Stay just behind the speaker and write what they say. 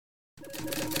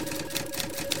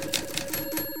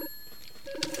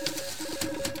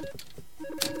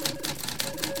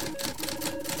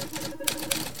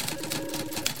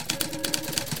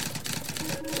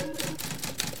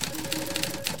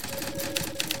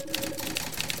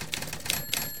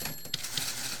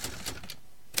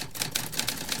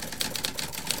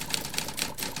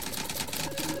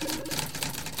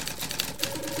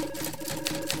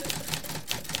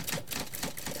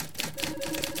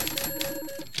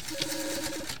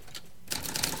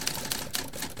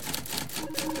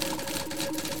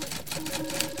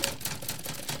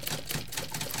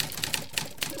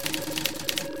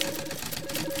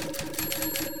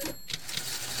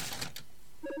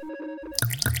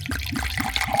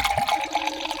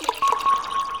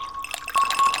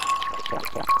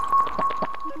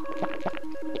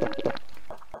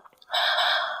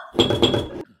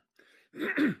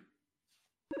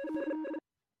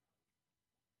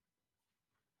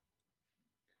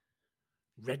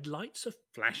Red lights are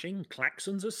flashing,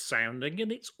 klaxons are sounding,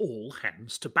 and it's all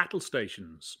hands to battle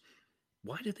stations.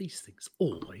 Why do these things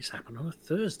always happen on a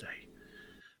Thursday?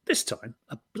 This time,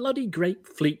 a bloody great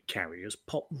fleet carriers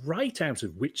pop right out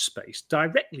of witch space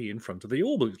directly in front of the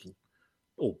Orbital.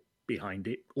 Or behind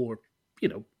it, or,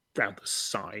 round the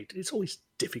side. It's always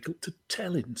difficult to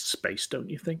tell in space,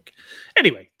 don't you think?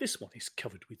 Anyway, this one is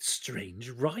covered with strange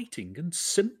writing and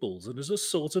symbols and has a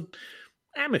sort of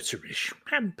amateurish,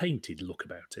 hand-painted look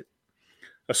about it.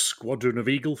 A squadron of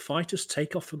Eagle fighters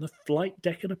take off from the flight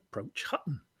deck and approach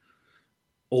Hutton.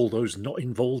 All those not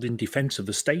involved in defence of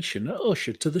the station are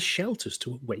ushered to the shelters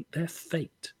to await their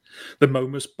fate. The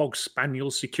Momus Bog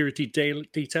Spaniel security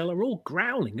detail are all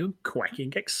growling and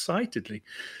quacking excitedly,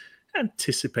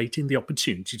 anticipating the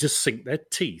opportunity to sink their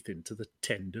teeth into the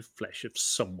tender flesh of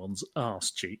someone's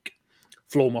arse cheek.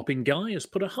 Floor-mopping Guy has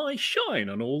put a high shine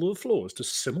on all the floors to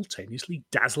simultaneously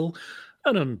dazzle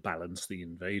and unbalance the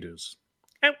invaders.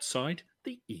 Outside,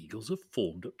 the Eagles have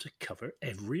formed up to cover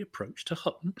every approach to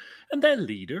Hutton, and their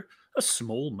leader, a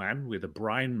small man with a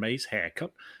Brian Mays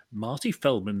haircut, Marty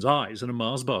Feldman's eyes and a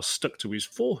Mars bar stuck to his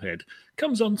forehead,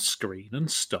 comes on screen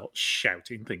and starts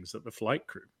shouting things at the flight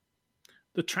crew.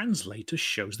 The translator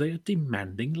shows they are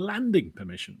demanding landing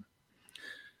permission.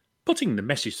 Putting the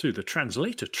message through the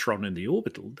translator-tron in the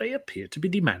Orbital, they appear to be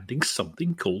demanding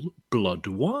something called blood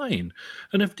wine,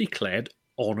 and have declared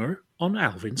honour on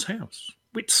Alvin's house,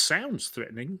 which sounds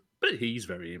threatening, but he's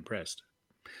very impressed.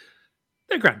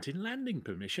 They're granted landing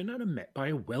permission and are met by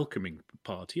a welcoming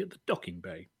party at the docking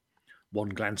bay. One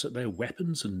glance at their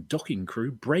weapons and docking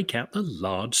crew break out the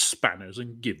large spanners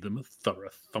and give them a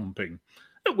thorough thumping,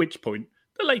 at which point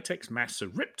the latex masks are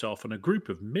ripped off and a group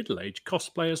of middle-aged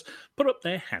cosplayers put up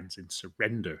their hands in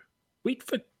surrender. We'd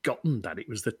forgotten that it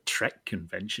was the Trek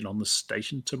convention on the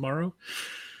station tomorrow.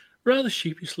 Rather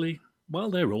sheepishly,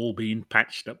 while they're all being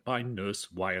patched up by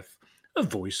Nurse Wyeth, a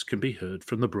voice can be heard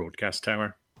from the broadcast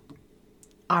tower.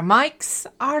 Our mics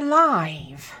are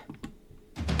live.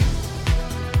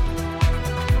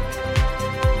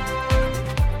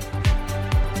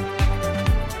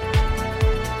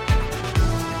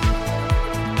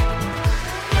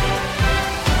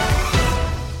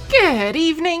 Good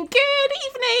evening,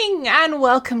 and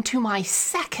welcome to my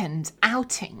second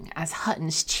outing as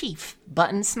Hutton's chief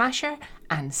button smasher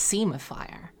and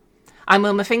seamifier. I'm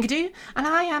Wilma Fingadoo, and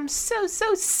I am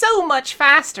so much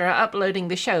faster at uploading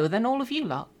the show than all of you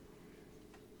lot.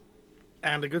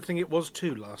 And a good thing it was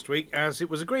too last week, as it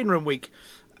was a green room week,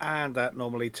 and that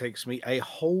normally takes me a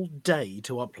whole day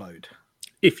to upload.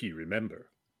 If you remember.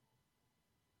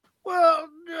 Well,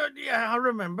 yeah, I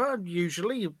remember. I'm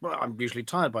usually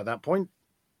tired by that point.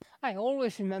 I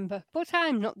always remember, but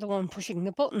I'm not the one pushing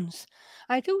the buttons.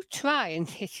 I do try and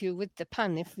hit you with the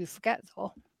pan if you forget,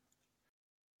 though.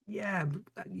 Yeah,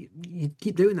 you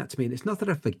keep doing that to me, and it's not that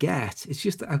I forget. It's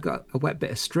just that I've got a wet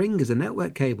bit of string as a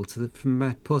network cable from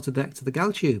my porter deck to the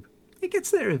gal tube. It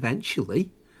gets there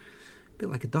eventually. A bit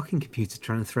like a docking computer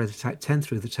trying to thread a Type 10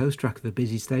 through the toast rack of a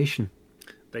busy station.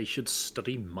 They should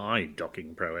study my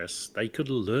docking prowess. They could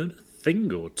learn a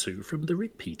thing or two from the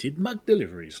repeated mug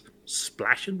deliveries.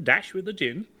 Splash and dash with a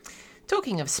gin.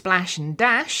 Talking of splash and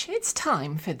dash, it's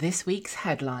time for this week's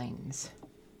headlines.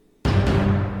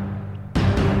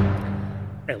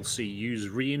 LCU's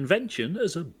reinvention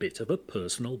as a bit of a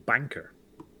personal banker.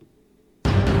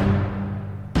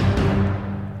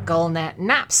 Galnet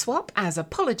nap swap as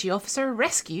apology officer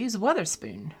rescues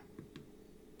Wotherspoon.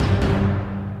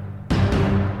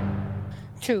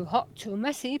 Too hot, too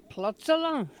messy, plods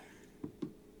along.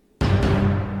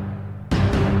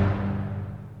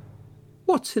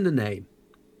 What's in a name?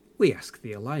 We ask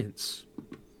the Alliance.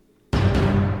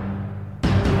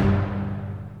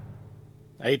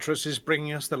 Atrus is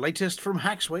bringing us the latest from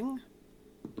HAXWING.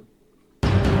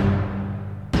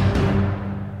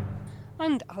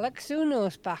 And Aleks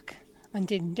Zuno's back,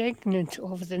 and indignant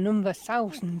over the number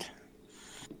 1,000.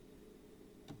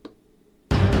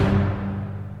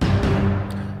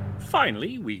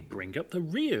 Finally, we bring up the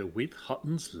rear with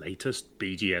Hutton's latest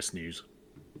BGS news.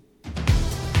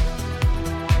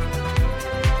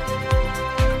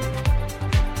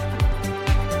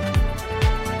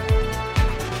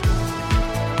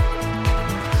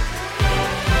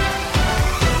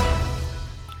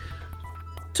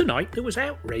 Tonight there was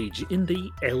outrage in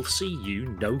the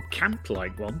LCU No Camp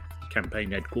Like One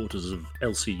campaign headquarters of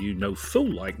LCU No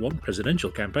Fool Like One presidential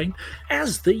campaign,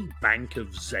 as the Bank of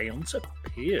Zeons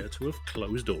appear to have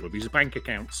closed all of his bank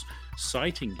accounts,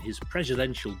 citing his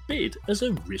presidential bid as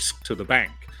a risk to the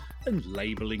bank and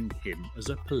labelling him as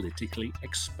a politically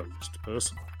exposed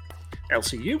person.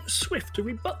 LCU was swift to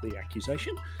rebut the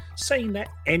accusation, saying that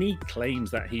any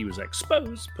claims that he was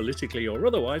exposed, politically or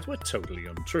otherwise, were totally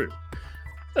untrue.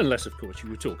 Unless, of course, you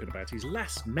were talking about his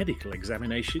last medical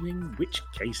examination, in which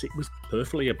case it was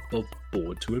perfectly above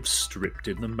board to have stripped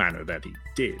in the manner that he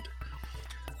did.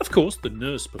 Of course, the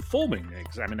nurse performing the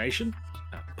examination,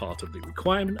 part of the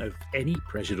requirement of any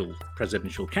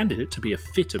presidential candidate to be a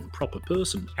fit and proper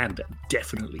person and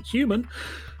definitely human,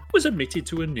 was admitted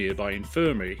to a nearby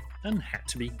infirmary and had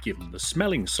to be given the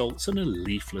smelling salts and a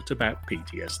leaflet about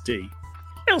PTSD.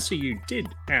 LCU did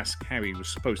ask how he was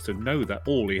supposed to know that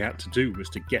all he had to do was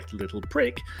to get a little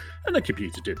prick, and the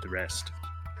computer did the rest.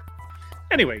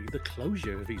 Anyway, the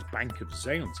closure of his Bank of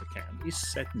Zeons account is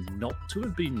said not to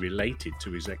have been related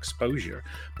to his exposure,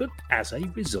 but as a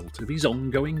result of his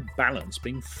ongoing balance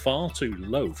being far too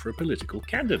low for a political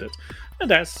candidate,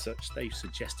 and as such they've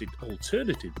suggested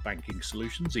alternative banking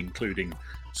solutions, including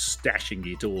stashing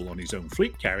it all on his own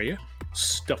fleet carrier,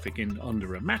 stuffing it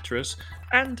under a mattress,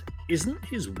 and isn't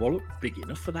his wallet big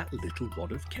enough for that little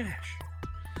wad of cash?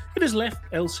 It has left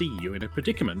LCU in a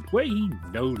predicament where he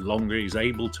no longer is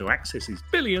able to access his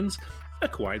billions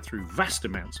acquired through vast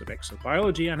amounts of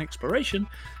exobiology and exploration,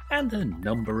 and a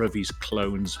number of his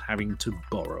clones having to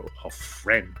borrow off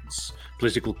friends.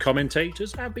 Political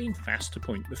commentators have been fast to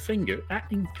point the finger at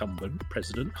incumbent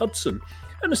President Hudson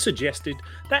and have suggested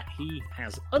that he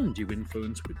has undue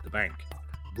influence with the bank,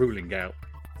 ruling out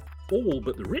all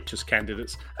but the richest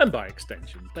candidates, and by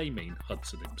extension they mean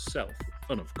Hudson himself,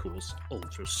 and of course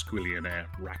ultra-squillionaire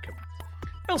Rackham.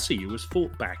 LCU has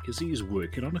fought back as he is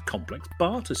working on a complex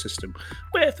barter system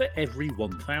where for every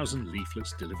 1,000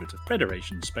 leaflets delivered to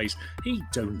Federation space he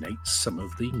donates some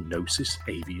of the Gnosis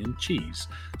avian cheese,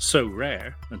 so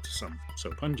rare, and to some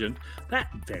so pungent, that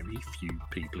very few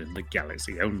people in the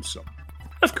galaxy own some.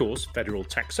 Of course, federal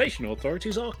taxation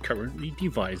authorities are currently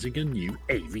devising a new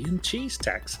avian cheese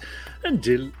tax and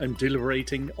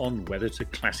deliberating on whether to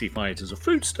classify it as a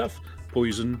foodstuff,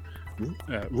 poison,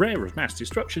 rare of mass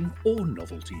destruction, or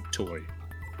novelty toy.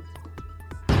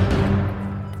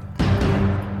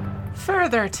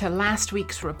 Further to last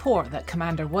week's report that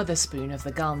Commander Wotherspoon of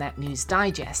the Galnet News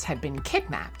Digest had been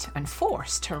kidnapped and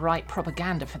forced to write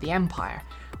propaganda for the Empire,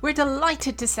 we're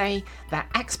delighted to say that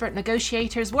expert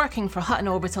negotiators working for Hutton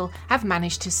Orbital have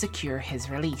managed to secure his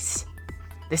release.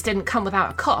 This didn't come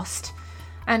without a cost,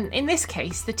 and in this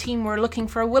case the team were looking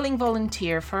for a willing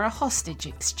volunteer for a hostage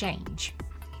exchange.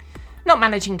 Not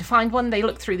managing to find one, they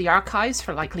looked through the archives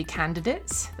for likely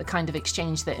candidates, the kind of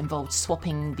exchange that involved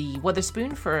swapping the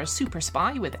Wotherspoon for a super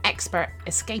spy with expert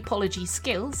escapology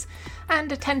skills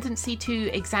and a tendency to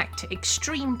exact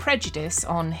extreme prejudice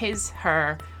on his,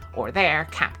 her, or their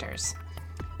captors.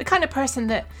 The kind of person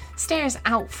that stares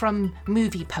out from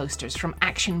movie posters from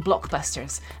action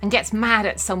blockbusters and gets mad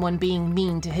at someone being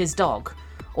mean to his dog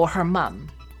or her mum.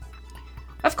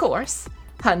 Of course,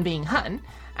 Hutton being Hutton,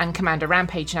 and Commander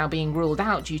Rampage now being ruled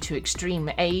out due to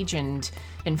extreme age and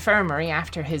infirmary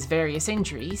after his various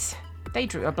injuries, they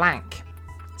drew a blank.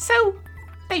 So,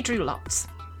 they drew lots.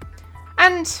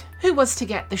 And who was to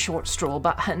get the short straw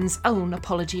but Hutton's own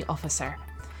apology officer?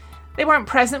 They weren't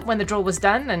present when the draw was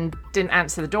done and didn't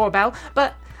answer the doorbell,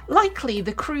 but likely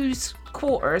the crew's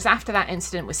quarters after that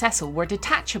incident with Cecil were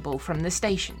detachable from the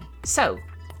station. So,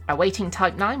 a waiting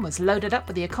Type 9 was loaded up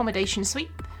with the accommodation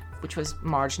suite, which was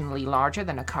marginally larger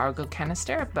than a cargo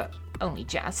canister, but only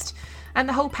just, and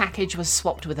the whole package was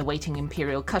swapped with a waiting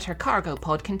Imperial cutter cargo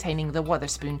pod containing the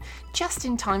Wotherspoon just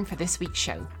in time for this week's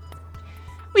show.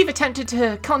 We've attempted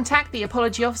to contact the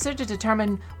apology officer to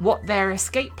determine what their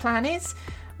escape plan is.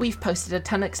 We've posted a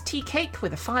Tunnux tea cake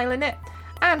with a file in it,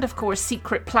 and of course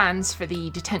secret plans for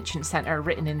the detention centre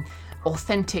written in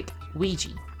authentic Ouija.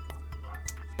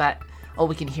 But all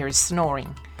we can hear is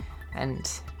snoring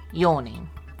and yawning.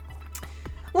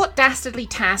 What dastardly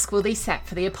task will they set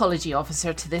for the apology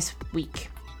officer to this week?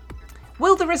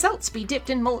 Will the results be dipped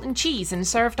in molten cheese and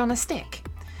served on a stick?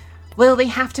 Will they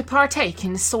have to partake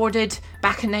in sordid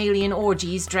bacchanalian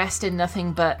orgies dressed in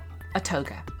nothing but a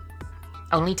toga?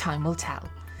 Only time will tell.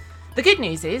 The good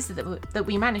news is that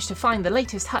we managed to find the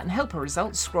latest Hutton Helper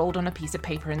results scrolled on a piece of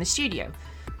paper in the studio.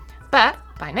 But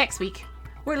by next week,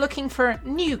 we're looking for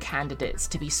new candidates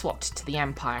to be swapped to the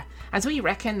Empire, as we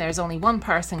reckon there's only one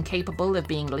person capable of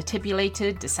being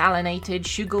latibulated, desalinated,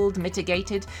 shuggled,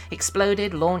 mitigated,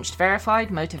 exploded, launched,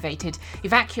 verified, motivated,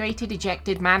 evacuated,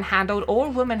 ejected, manhandled or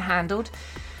woman-handled,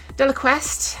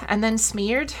 deliquesced and then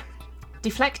smeared,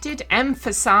 deflected,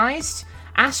 emphasized,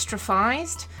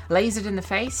 astrophized, lasered in the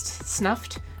face,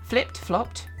 snuffed, flipped,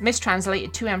 flopped,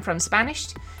 mistranslated to and from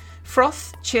Spanish,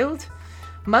 frothed, chilled,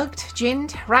 Mugged,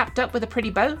 ginned, wrapped up with a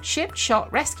pretty bow, shipped,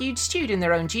 shot, rescued, stewed in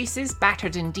their own juices,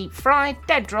 battered and deep fried,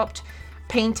 dead dropped,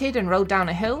 painted and rolled down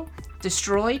a hill,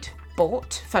 destroyed,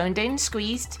 bought, phoned in,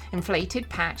 squeezed, inflated,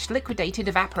 patched, liquidated,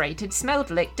 evaporated,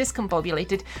 smelled, licked,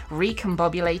 discombobulated,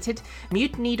 recombobulated,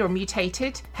 mutinied or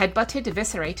mutated, headbutted,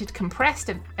 eviscerated,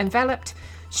 compressed, enveloped,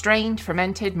 strained,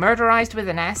 fermented, murderized with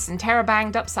an S,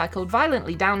 interrobanged, upcycled,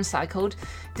 violently downcycled,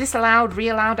 disallowed,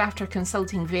 reallowed after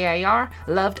consulting VAR,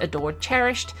 loved, adored,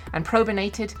 cherished, and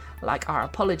probinated like our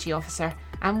apology officer,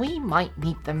 and we might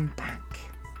need them back.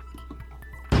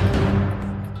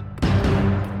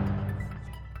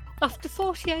 After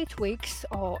 48 weeks,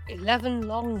 or 11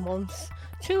 long months,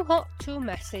 Too Hot, Too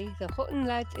Messy, the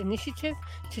Hutton-led initiative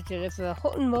to deliver a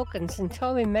Hutton mug and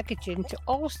Centauri Megagin to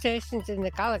all stations in the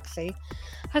galaxy,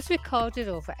 has recorded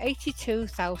over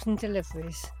 82,000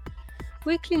 deliveries.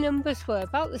 Weekly numbers were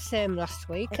about the same last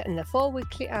week, and the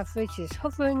 4-weekly average is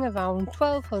hovering around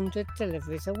 1,200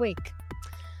 deliveries a week.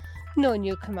 No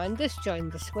new commanders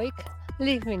joined this week,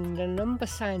 leaving the number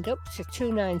signed up to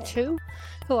 292,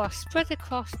 who are spread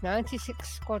across 96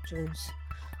 squadrons.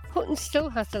 Hutton still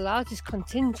has the largest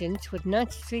contingent with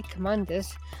 93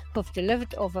 commanders who have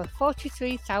delivered over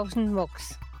 43,000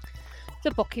 mugs.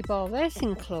 The Buckyball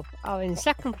Racing Club are in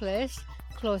second place,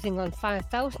 closing on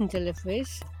 5,000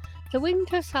 deliveries. The Winged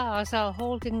Hussars are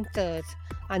holding third,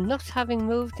 and not having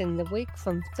moved in the week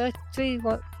from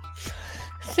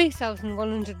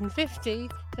 3,150,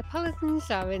 the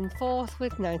Paladins are in fourth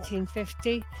with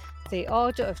 1950, the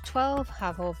Order of 12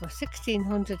 have over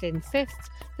 1,600 in fifth,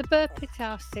 the Burpit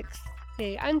are sixth,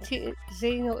 the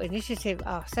Anti-Xeno Initiative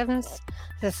are seventh,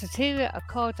 the Soteria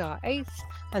Accord are eighth,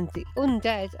 and the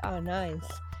Undead are ninth.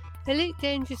 Elite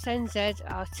Dangerous NZ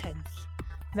are 10th.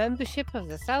 Membership of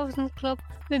the 1,000 Club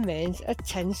remains at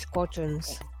 10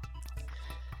 squadrons.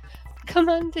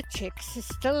 Commander Chicks is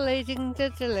still leading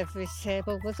the deliveries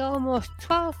table with almost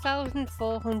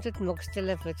 12,400 mugs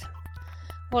delivered.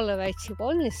 Waller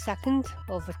 81 is second,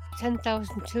 over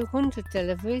 10,200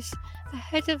 deliveries,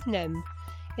 ahead of Nem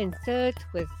in third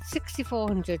with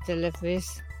 6,400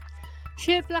 deliveries.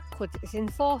 Sheer Blackwood is in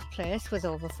fourth place with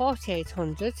over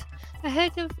 4,800,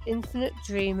 ahead of Infinite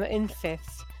Dreamer in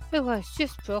fifth, who has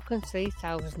just broken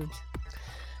 3,000.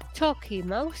 Torquay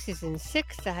Mouse is in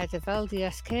 6th, ahead of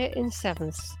LDSK in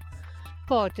 7th.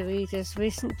 Border Reader's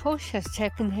recent push has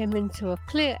taken him into a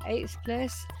clear 8th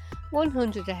place,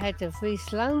 100 ahead of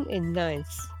Reese Lang in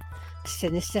 9th.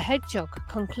 Sinister Hedgehog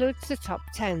concludes the top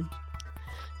 10.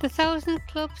 The 1,000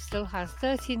 Club still has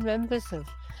 13 members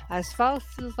as Val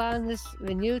Sylvana's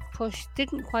renewed push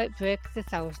didn't quite break the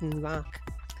 1,000 mark.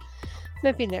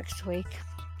 Maybe next week.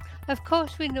 Of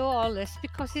course we know all this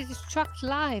because it is tracked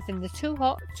live in the Too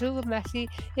Hot, Too Messy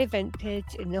event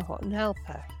page in the Hutton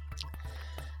Helper.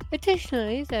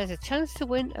 Additionally, there's a chance to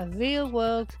win a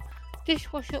real-world,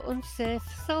 dishwasher unsafe,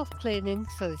 self-cleaning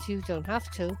so that you don't have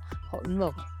to, Hutton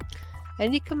mug.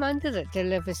 Any commander that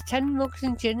delivers 10 mugs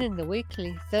and gin in the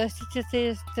weekly Thursday to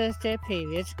Thursday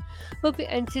period will be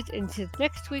entered into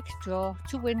next week's draw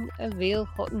to win a real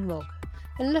Hutton mug,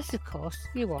 unless of course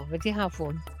you already have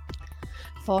one.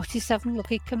 47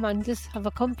 lucky commanders have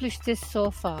accomplished this so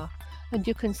far, and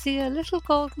you can see a little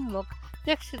golden mug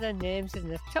next to their names in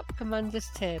the top commanders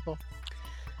table.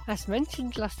 As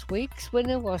mentioned, last week's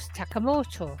winner was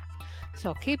Takamoto,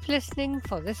 so keep listening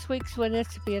for this week's winner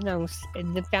to be announced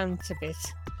in the banter bit.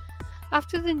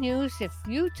 After the news, if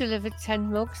you delivered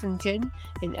 10 mugs and gin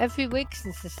in every week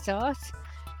since the start,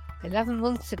 11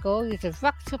 months ago you'd have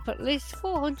racked up at least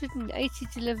 480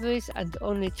 deliveries, and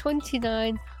only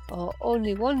 29 or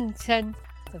only 1 in 10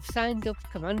 of signed up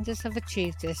commanders have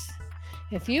achieved this.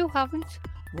 If you haven't,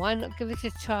 why not give it a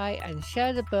try and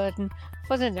share the burden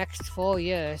for the next 4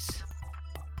 years?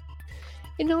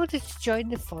 In order to join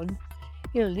the fun,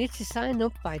 you'll need to sign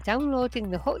up by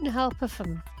downloading the Hutton Helper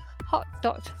from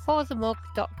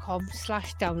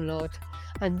hot.forthemug.com/download,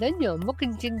 and then your mug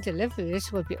and gin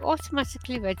deliveries will be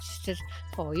automatically registered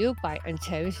for you by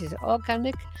Antares'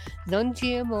 organic,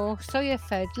 non-GMO,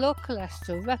 soya-fed,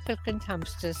 low-cholesterol replicant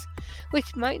hamsters,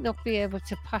 which might not be able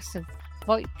to pass a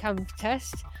Voight Camp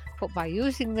test, but by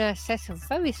using their set of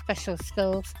very special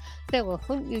skills, they will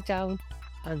hunt you down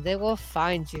and they will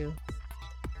find you.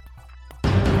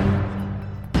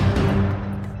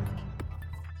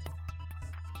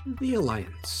 The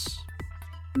Alliance.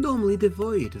 Normally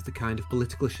devoid of the kind of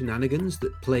political shenanigans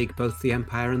that plague both the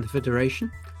Empire and the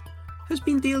Federation, has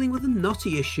been dealing with a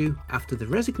knotty issue after the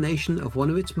resignation of one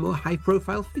of its more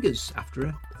high-profile figures after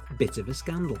a bit of a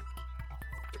scandal.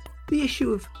 The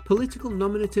issue of political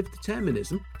nominative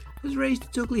determinism has raised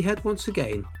its ugly head once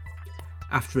again,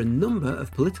 after a number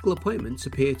of political appointments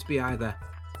appear to be either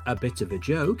a bit of a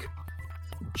joke,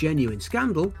 genuine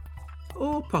scandal,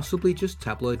 or possibly just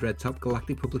tabloid red top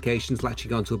galactic publications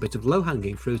latching onto a bit of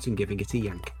low-hanging fruit and giving it a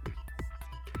yank.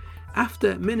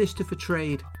 After Minister for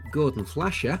Trade Gordon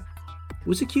Flasher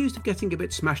was accused of getting a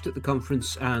bit smashed at the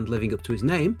conference and living up to his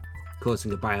name,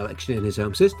 causing a by-election in his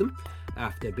home system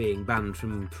after being banned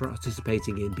from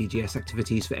participating in BGS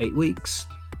activities for 8 weeks,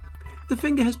 the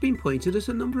finger has been pointed at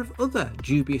a number of other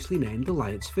dubiously named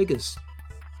Alliance figures,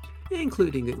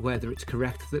 including whether it's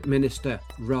correct that Minister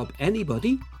Rob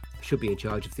Anybody should be in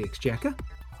charge of the Exchequer,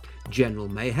 General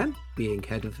Mayhem being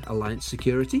head of Alliance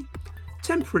Security,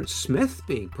 Temperance Smith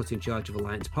being put in charge of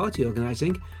Alliance Party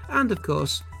organising, and of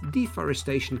course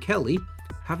Deforestation Kelly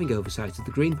having oversight of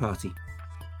the Green Party.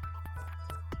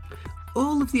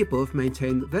 All of the above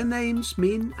maintain that their names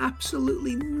mean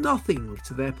absolutely nothing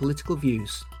to their political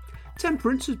views.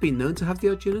 Temperance has been known to have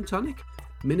the odd gin and tonic,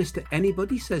 Minister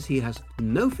Anybody says he has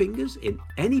no fingers in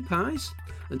any pies,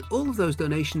 and all of those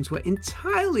donations were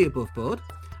entirely above board,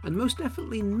 and most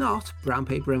definitely not brown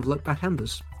paper envelope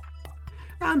backhanders.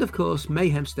 And of course,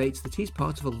 Mayhem states that he's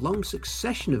part of a long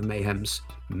succession of mayhems,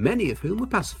 many of whom were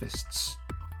pacifists.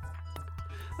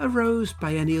 A rose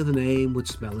by any other name would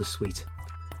smell as sweet.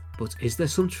 But is there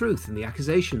some truth in the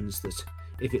accusations that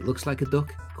if it looks like a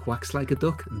duck, quacks like a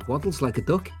duck, and waddles like a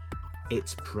duck,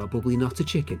 it's probably not a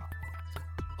chicken?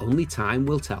 Only time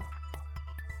will tell.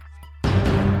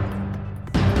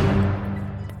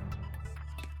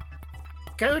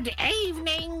 Good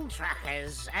evening,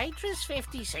 truckers. Atrus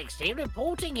 5060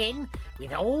 reporting in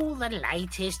with all the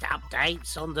latest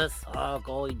updates on the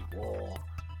Thargoid War.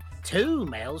 2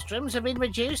 maelstroms have been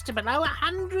reduced to below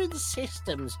 100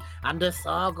 systems under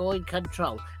Thargoid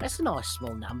control. That's a nice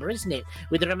small number, isn't it?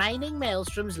 With the remaining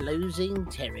maelstroms losing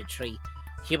territory.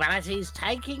 Humanity's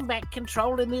taking back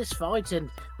control in this fight, and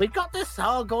we've got the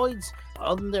Thargoids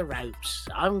on the ropes.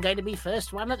 I'm going to be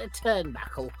first one at the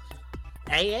turnbuckle.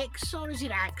 AX, or is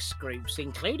it AX groups,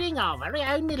 including our very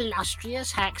own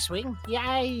illustrious HAXWING,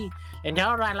 yay, and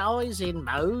our allies in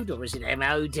MODE, or is it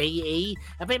MODE,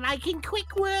 have been making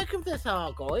quick work of the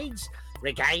Thargoids,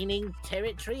 regaining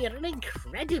territory at an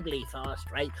incredibly fast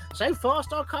rate. So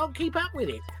fast I can't keep up with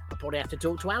it. I'll probably have to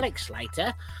talk to Alex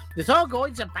later. The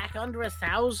Thargoids are back under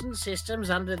 1,000 systems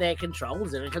under their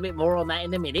controls, a little bit more on that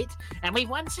in a minute, and we've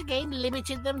once again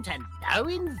limited them to no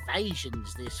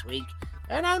invasions this week,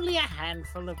 and only a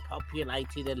handful of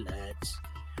populated alerts.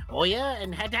 Oya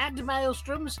and Haddad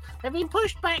maelstroms have been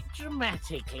pushed back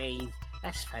dramatically.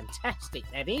 That's fantastic,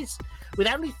 that is. With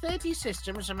only 30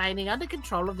 systems remaining under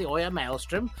control of the Oya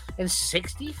maelstrom and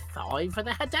 65 for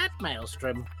the Haddad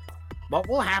maelstrom. What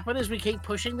will happen as we keep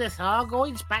pushing the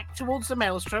Thargoids back towards the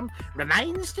maelstrom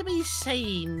remains to be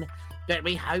seen, but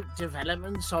we hope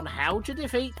developments on how to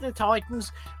defeat the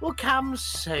Titans will come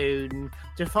soon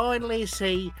to finally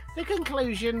see the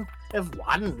conclusion of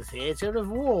one theatre of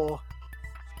war.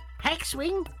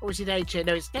 HAXWING? Or is it HA?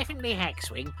 No, it's definitely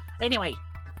HAXWING. Anyway,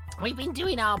 we've been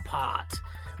doing our part,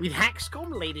 with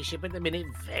HAXCOM leadership at the minute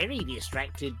very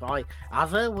distracted by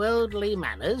otherworldly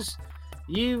manners.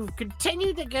 You've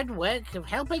continued the good work of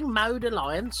helping MODE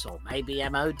Alliance, or maybe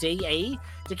MODE,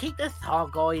 to keep the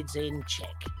Thargoids in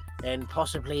check, and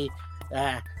possibly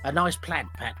a nice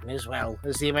plant pattern as well,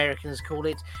 as the Americans call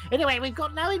it. Anyway, we've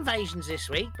got no invasions this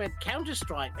week, but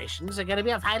counter-strike missions are going to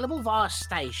be available via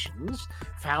stations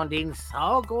found in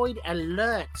Thargoid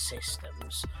alert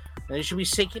systems. They should be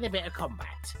seeking a bit of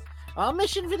combat. Our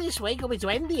mission for this week will be to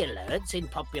end the alerts in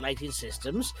populated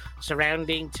systems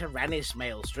surrounding Tyrannus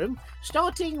Maelstrom,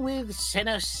 starting with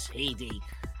Senocidi.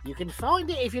 You can find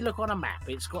it if you look on a map.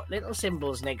 It's got little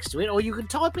symbols next to it, or you can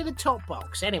type in the top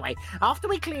box. Anyway, after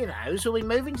we clear those, we'll be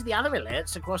moving to the other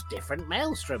alerts across different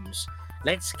maelstroms.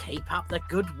 Let's keep up the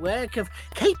good work of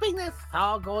keeping the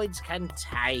Thargoids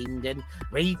contained and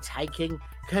retaking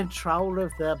control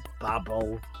of the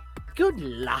bubble. Good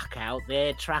luck out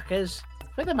there, truckers.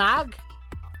 For the mug.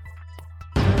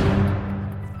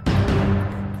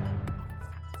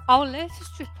 Our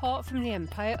latest report from the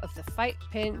Empire of the Fight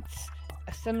paints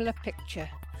a similar picture,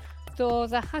 though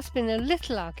there has been a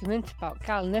little argument about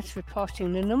Galnet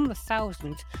reporting the number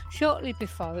 1,000 shortly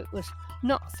before it was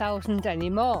not 1,000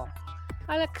 anymore.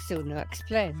 Aleks Zuno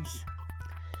explains.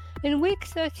 In week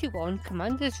 31,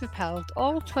 commanders repelled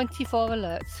all 24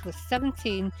 alerts with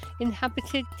 17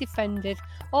 inhabited, defended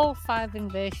all 5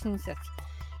 invasions at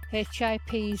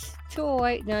HIPs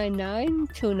 20899,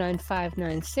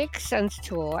 29596 and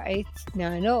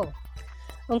 20890.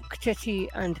 Unctity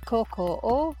and Coco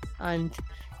O, and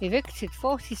evicted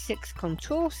 46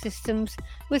 control systems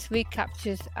with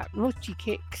recaptures at Multi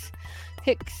Kicks,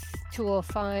 Hicks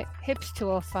 205, Hips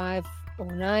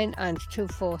 20509 and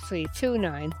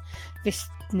 24329,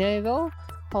 Visnero,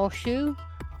 Horseshoe,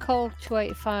 Col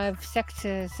 285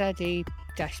 Sector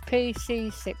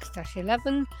ZE-PC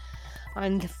 6-11,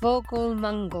 and Vogel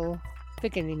Mangle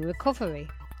beginning recovery.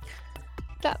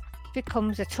 That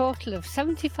becomes a total of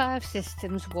 75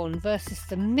 systems won versus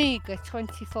the meagre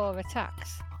 24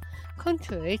 attacks.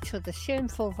 Contrary to the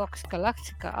shameful Vox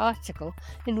Galactica article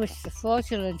in which the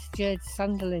fraudulent Jade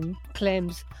Sanderlin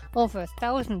claims over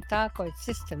 1,000 Thargoid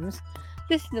systems,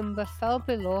 this number fell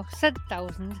below said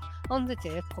 1,000 on the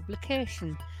day of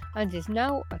publication and is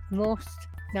now at most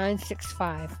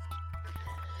 965.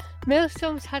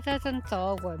 Maelstroms, Haddad and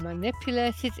Thor were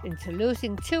manipulated into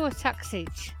losing 2 attacks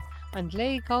each, and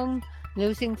Lei Gong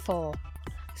losing 4.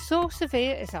 So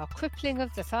severe is our crippling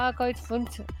of the Thargoid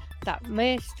front that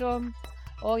Maelstrom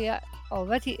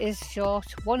already is short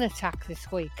 1 attack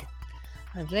this week,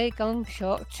 and Lei Gong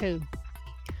short 2.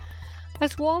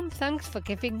 As warm thanks for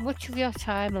giving much of your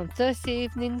time on Thursday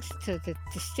evenings to the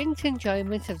distinct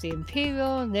enjoyment of the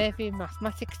Imperial Navy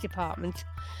Mathematics Department,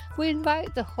 we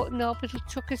invite the Hutton Orbital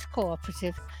Truckers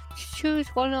Cooperative to choose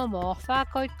 1 or more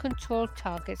Thargoid-controlled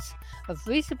targets of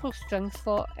reasonable strength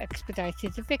for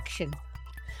expedited eviction.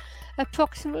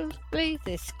 Approximately,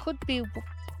 this could be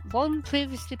 1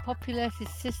 previously populated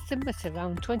system at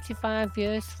around 25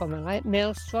 years from a light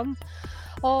maelstrom,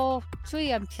 or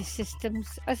 3 empty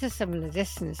systems at a similar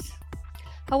distance.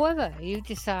 However you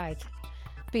decide,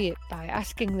 be it by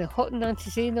asking the Hutton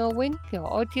Anti-Xeno wing,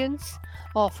 your audience,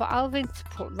 or for Alvin to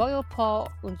put Royal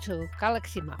Port onto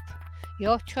Galaxy Map,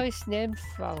 your choice named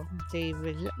from the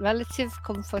relative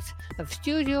comfort of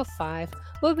Studio 5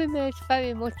 will be made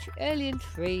very much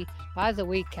alien-free by the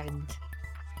weekend.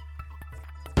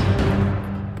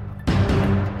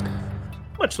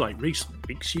 Much like recent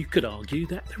weeks, you could argue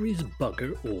that there is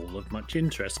bugger all of much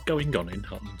interest going on in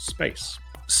Hutton space.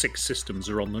 6 systems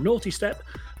are on the naughty step,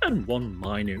 and 1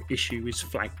 minor issue is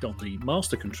flagged on the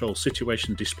Master Control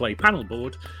Situation Display panel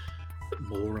board, but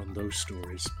more on those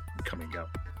stories coming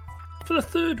up. For the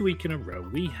 3rd week in a row,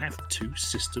 we have 2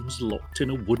 systems locked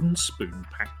in a wooden spoon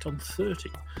packed on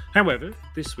 30. However,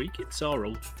 this week it's our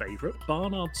old favourite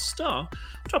Barnard Star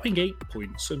dropping 8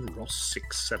 points and Ross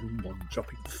 671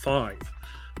 dropping 5.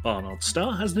 Barnard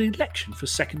Star has an election for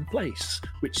 2nd place,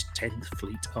 which 10th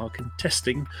Fleet are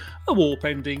contesting, a warp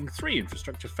ending, 3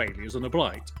 infrastructure failures and a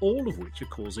blight, all of which are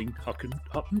causing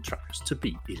Hutton Truckers to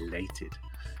be elated.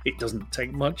 It doesn't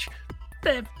take much,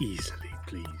 they're easily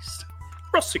pleased.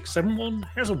 Ross 671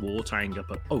 has a war tying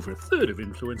up at over 1/3 of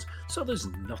influence, so there's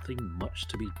nothing much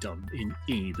to be done in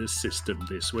either system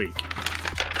this week.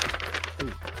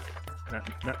 Ooh.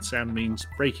 That sound means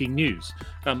breaking news.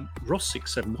 Ross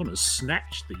 671 has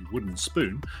snatched the wooden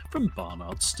spoon from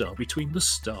Barnard Star between the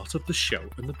start of the show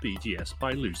and the BGS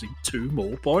by losing 2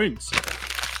 more points.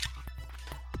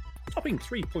 Topping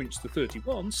 3 points to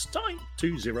 31, Stein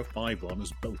 2051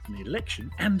 has both an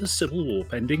election and a civil war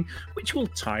pending, which will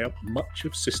tie up much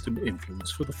of system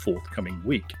influence for the forthcoming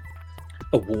week.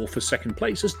 A war for 2nd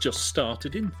place has just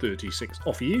started in 36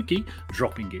 Offiyuki,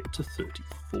 dropping it to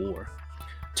 34.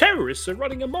 Terrorists are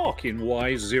running amok in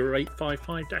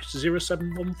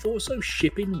Y0855-0714, so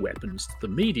ship in weapons to the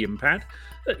medium pad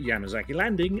at Yamazaki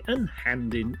Landing and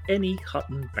hand in any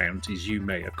Hutton bounties you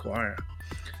may acquire.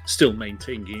 Still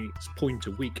maintaining its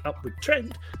point-a-week upward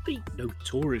trend, the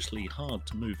notoriously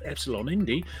hard-to-move Epsilon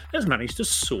Indy has managed to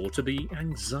soar to the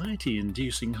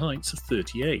anxiety-inducing heights of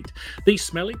 38. The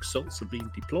smelling salts have been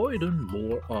deployed and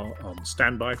more are on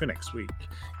standby for next week.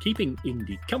 Keeping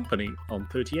Indy company on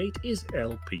 38 is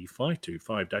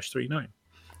LP525-39.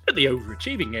 At the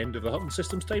overachieving end of the Hutton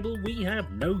Systems table, we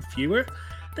have no fewer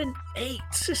than 8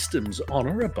 systems on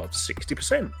or above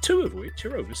 60%, 2 of which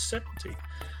are over 70.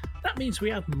 That means we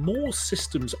have more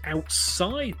systems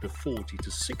outside the 40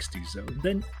 to 60 zone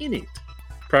than in it.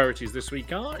 Priorities this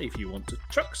week are, if you want to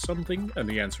truck something, and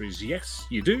the answer is yes,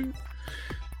 you do,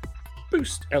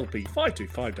 boost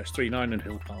LP525-39 and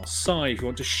Hill Pass Psi. If you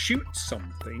want to shoot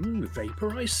something,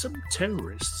 vaporize some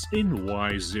terrorists in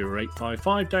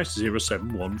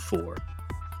Y0855-0714.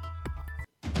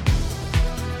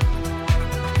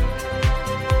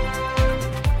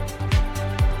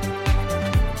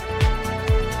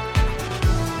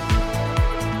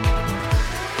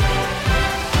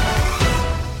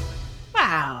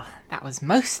 Was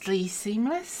mostly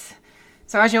seamless.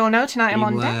 So as you all know, tonight I'm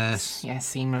on deck. Seamless. Yeah,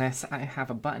 seamless. I have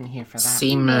a button here for that.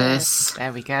 Seamless.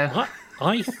 There we go.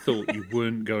 I thought you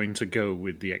weren't going to go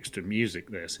with the extra music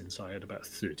there since I had about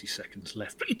 30 seconds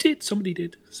left. But you did. Somebody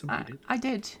did. I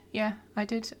did. Yeah, I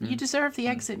did. You deserve the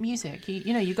exit music.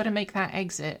 You got to make that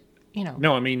exit,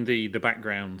 No, I mean the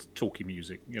background talkie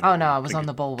music. Oh, no, I was on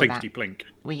the ball with that. Plinkety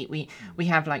plink. We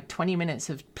have like 20 minutes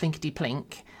of plinkety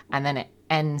plink, and then it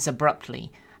ends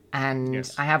abruptly. And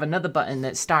I have another button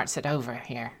that starts it over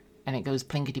here, and it goes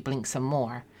plinkety blink some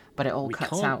more, but it all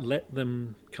cuts out.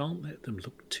 Can't let them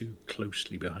look too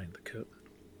closely behind the curtain.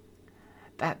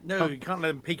 You can't let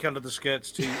them peek under the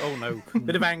skirts too. Oh no,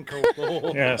 bit of ankle.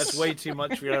 Oh, that's way too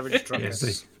much for your average trucker.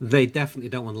 Yes, they definitely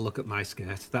don't want to look at my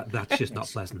skirt. That's just not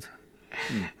pleasant.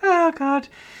 Oh God!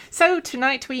 So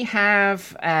tonight we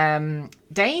have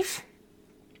Dave,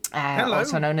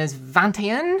 also known as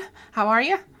Vantian. How are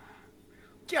you?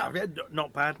 Yeah,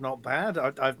 not bad.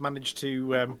 I've managed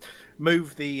to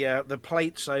move the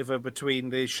plates over between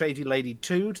the Shady Lady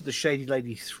 2 to the Shady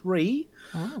Lady 3.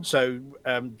 Oh. So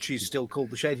she's still called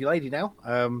the Shady Lady now.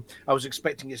 I was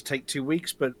expecting it to take 2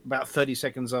 weeks, but about 30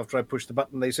 seconds after I pushed the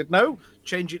button, they said, no,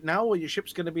 change it now or your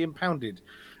ship's going to be impounded.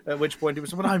 At which point it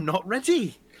was, but I'm not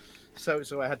ready. So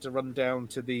I had to run down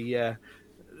to the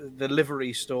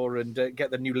livery store and get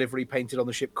the new livery painted on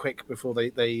the ship quick before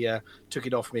they took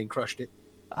it off me and crushed it.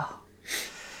 Oh,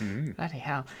 bloody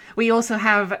hell. We also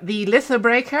have the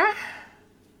Lithobreaker.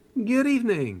 Good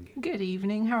evening. Good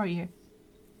evening. How are you?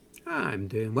 I'm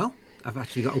doing well. I've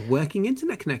actually got a working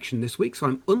internet connection this week, so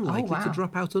I'm unlikely to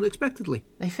drop out unexpectedly.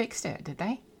 They fixed it, did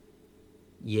they?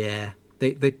 Yeah.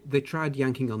 They tried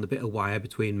yanking on the bit of wire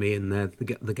between me and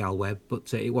the gal web,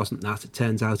 but it wasn't that. It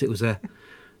turns out it was a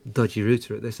dodgy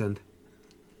router at this end.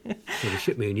 So they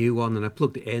shipped me a new one, and I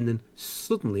plugged it in, and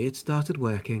suddenly it started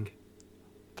working.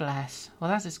 Bless. Well,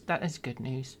 that is good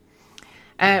news.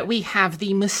 We have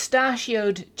the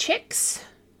mustachioed chicks.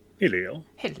 Hello.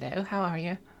 Hello. How are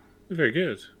you? Very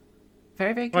good.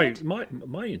 Very, very good.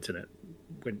 My internet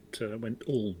went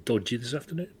all dodgy this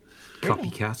afternoon. Really?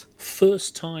 Copycat.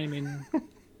 First time in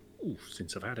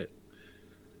since I've had it.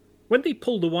 When they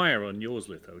pull the wire on yours,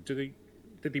 Litho, did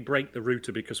they break the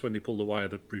router because when they pull the wire,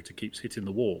 the router keeps hitting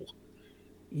the wall?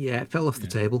 Yeah, it fell off the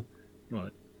table.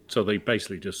 Right. So they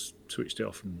basically just switched it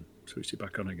off and switched it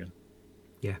back on again.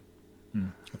 Yeah.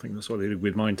 I think that's what they did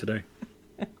with mine today.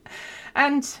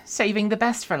 And saving the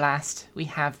best for last, we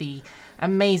have the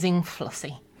amazing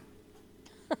Flossie.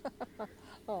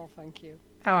 Oh, thank you.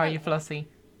 How are you, Flossie?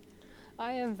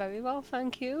 I am very well,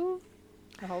 thank you.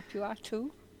 I hope you are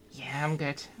too. Yeah, I'm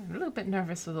good. I'm a little bit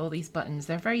nervous with all these buttons.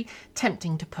 They're very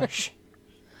tempting to push.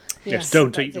 Yes,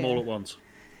 don't eat them all at once.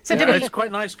 So it's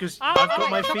quite nice because I've got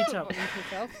my feet up.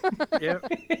 Yeah,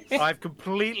 I've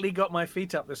completely got my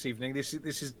feet up this evening. This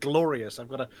is glorious. I've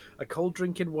got a cold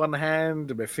drink in one hand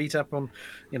and my feet up on,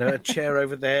 a chair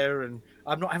over there, and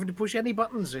I'm not having to push any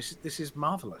buttons. This is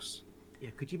marvelous. Yeah,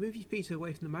 could you move your feet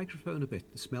away from the microphone a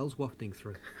bit? The smell's wafting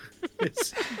through.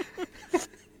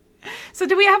 So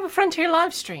do we have a Frontier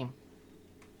live stream?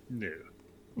 No.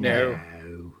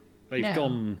 They've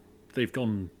gone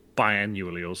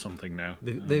biannually or something now.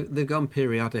 They've gone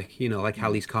periodic, like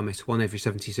Halley's Comet, one every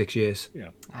 76 years.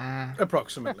 Yeah.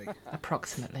 Approximately.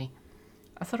 Approximately.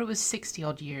 I thought it was 60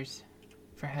 odd years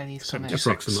for Halley's Comet.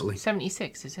 Approximately.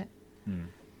 76, is it?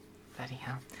 Bloody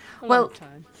hell. Well,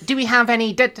 do we have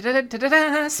any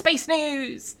space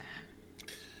news?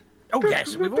 Oh,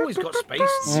 yes, we've always got space.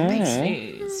 Space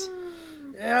news.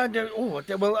 Yeah,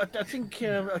 well, I think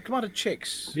Commander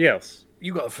Chicks. Yes.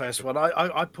 You got the first one.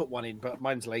 I put one in, but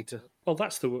mine's later. Well,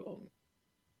 that's the.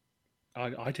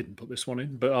 I didn't put this one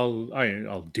in, but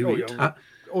I'll do it.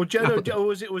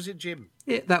 Was it Jim?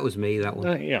 Yeah, that was me. That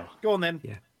one. Yeah. Go on then.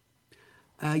 Yeah.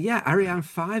 Ariane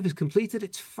 5 has completed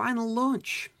its final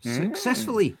launch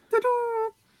successfully. Ta-da!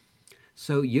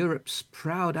 So Europe's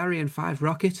proud Ariane 5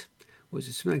 rocket was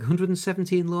something like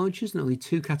 117 launches and only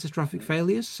 2 catastrophic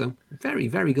failures. So very,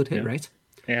 very good hit rate.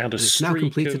 And it's now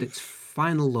completed its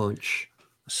final launch.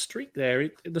 A streak there.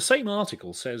 The same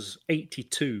article says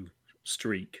 82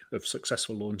 streak of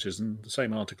successful launches, and the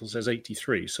same article says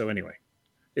 83. So anyway,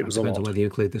 it was a lot. Depends on whether you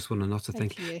include this one or not, I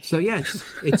think. So yeah,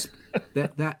 it's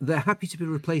they're happy to be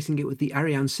replacing it with the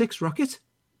Ariane 6 rocket.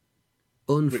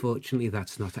 Unfortunately,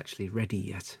 that's not actually ready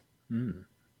yet.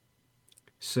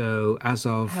 So as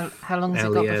of how long has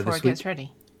it got before it gets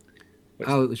ready?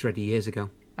 Oh, it was ready years ago.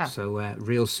 So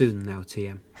real soon now,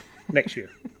 TM. Next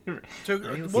year. So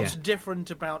what's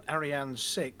different about Ariane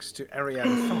 6 to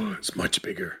Ariane 5? It's much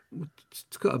bigger.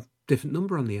 It's got a different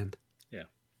number on the end. Yeah.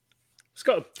 It's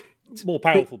got more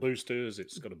powerful boosters.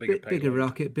 It's got a bigger payload. Bigger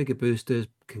rocket, bigger boosters,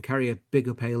 can carry a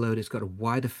bigger payload. It's got a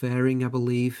wider fairing, I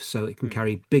believe, so it can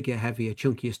carry bigger, heavier,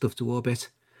 chunkier stuff to orbit.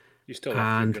 You still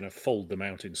have to going to fold them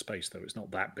out in space, though. It's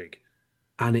not that big.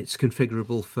 And it's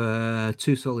configurable for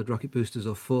 2 solid rocket boosters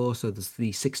or 4. So there's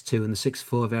the 6.2 and the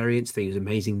 6.4 variants. They use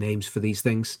amazing names for these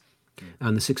things.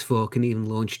 And the 6.4 can even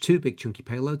launch 2 big chunky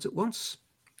payloads at once.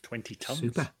 20 tons.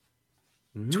 Super.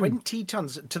 20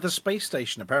 tons to the space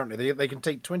station, apparently. They can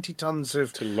take 20 tons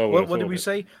of... To lower what did we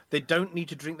say? They don't need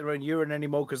to drink their own urine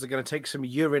anymore because they're going to take some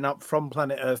urine up from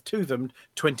planet Earth to them,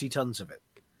 20 tons of it.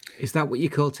 Is that what you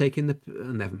call taking the...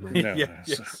 never mind. No,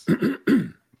 Yes.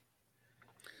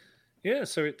 Yeah,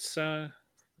 so it's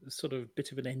sort of a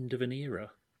bit of an end of an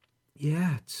era.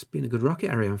 Yeah, it's been a good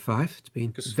rocket, Ariane 5. It's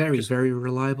been very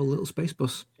reliable little space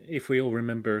bus. If we all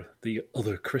remember the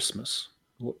other Christmas,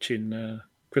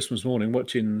 Christmas morning,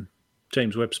 watching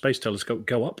James Webb Space Telescope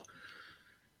go up.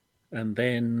 And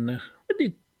then, when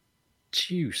did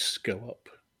JUICE go up?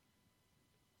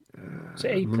 Was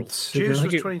it April? JUICE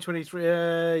was 2023.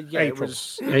 April. It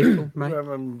was April, May.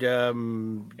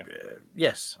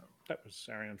 Yes. That was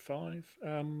Ariane 5.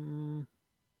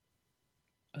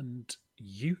 And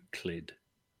Euclid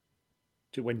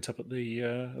went up at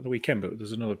the weekend, but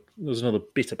there's another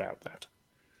bit about that.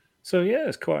 So yeah,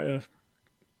 it's quite a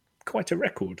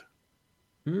record.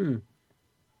 I mean,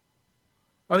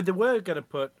 they were going to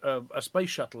put a space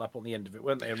shuttle up on the end of it,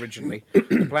 weren't they, originally?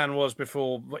 The plan was,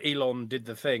 before Elon did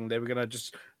the thing, they were going to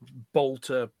just bolt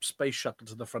a space shuttle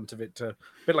to the front of it, a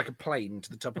bit like a plane to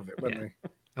the top of it, weren't they?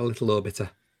 A little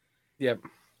orbiter. Yep.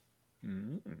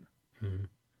 I'm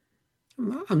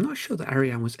not sure that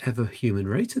Ariane was ever human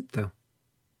rated, though.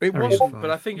 It Ariane wasn't, 5. but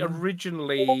I think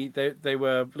originally they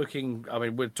were looking, I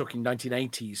mean, we're talking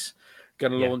 1980s,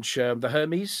 going to launch the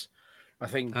Hermes. I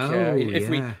think if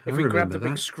we grab the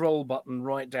big scroll button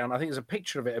right down, I think there's a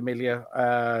picture of it, Amelia,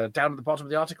 down at the bottom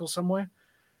of the article somewhere.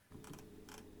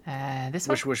 This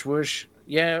one? Whoosh, whoosh.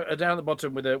 Yeah, down at the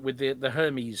bottom with the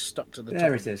Hermes stuck to the top.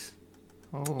 There it is.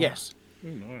 Oh. Yes. Oh,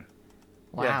 no.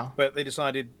 Wow. Yeah, but they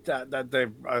decided that they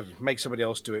make somebody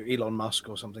else do it, Elon Musk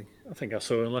or something. I think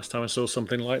last time I saw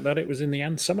something like that, it was in the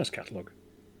Ann Summers catalogue.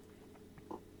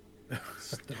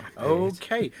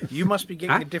 Okay, you must be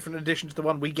getting a different edition to the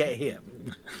one we get here.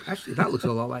 Actually, that looks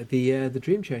a lot like the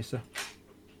Dream Chaser,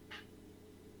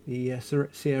 the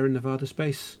Sierra Nevada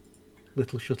space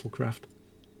little shuttlecraft.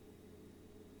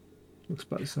 Looks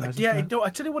about the size. Of that. No, I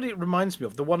tell you what, it reminds me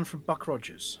of the one from Buck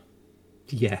Rogers.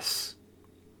 Yes.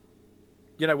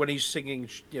 You know, when he's singing,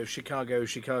 Chicago,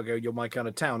 Chicago, you're my kind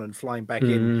of town, and flying back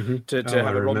in to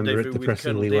have a rendezvous with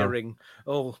Colonel Deering.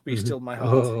 Oh, be still my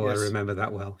heart. Oh, yes. I remember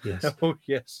that well, yes. Oh,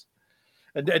 yes.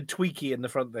 And Tweaky in the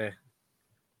front there.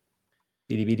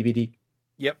 Biddy.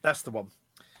 Yep, that's the one.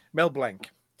 Mel Blanc.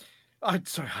 I'm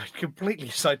sorry, I completely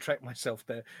sidetracked myself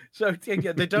there. So,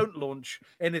 yeah, they don't launch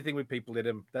anything with people in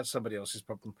them. That's somebody else's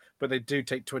problem. But they do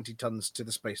take 20 tons to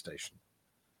the space station.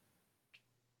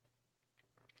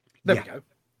 There we go.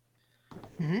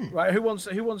 Right, who wants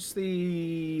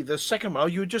the second one? Oh,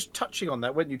 you were just touching on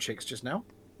that, weren't you, Chicks, just now?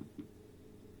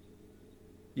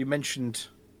 You mentioned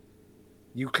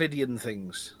Euclidean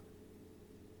things.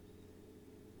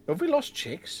 Have we lost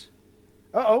Chicks?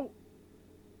 Uh-oh.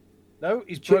 No,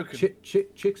 he's broken.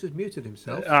 Chicks has muted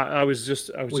himself. I was just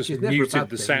muted the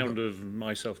thing, sound of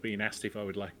myself being asked if I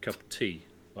would like a cup of tea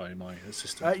by my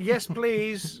assistant. Yes,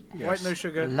 please. Yes. White, no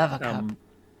sugar. Love a cup.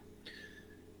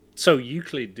 So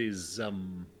Euclid is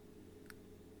an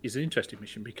interesting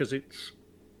mission because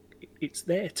it's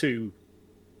there to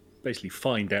basically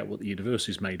find out what the universe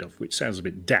is made of, which sounds a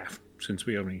bit daft since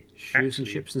we only shoes and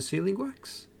ships and sealing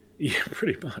wax. Yeah,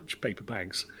 pretty much paper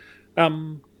bags.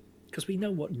 Because we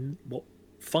know what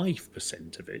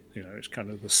 5% of it, it's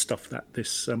kind of the stuff that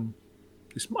this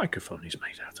microphone is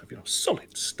made out of,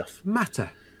 solid stuff. Matter.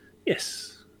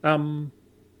 Yes.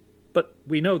 But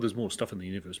we know there's more stuff in the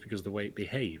universe because of the way it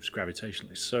behaves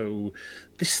gravitationally. So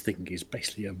this thing is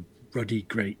basically a ruddy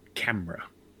great camera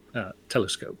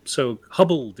telescope. So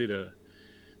Hubble did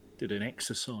an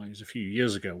exercise a few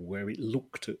years ago where it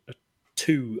looked at a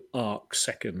 2 arc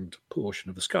second portion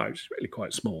of the sky, which is really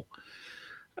quite small,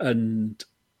 and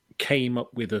came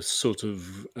up with a sort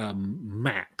of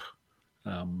map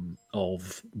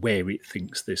of where it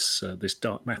thinks this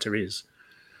dark matter is.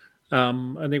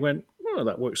 And they went, well,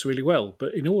 that works really well.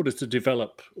 But in order to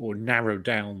develop or narrow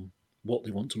down what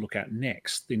they want to look at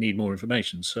next, they need more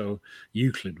information. So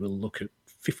Euclid will look at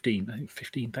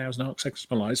 15,000 arc seconds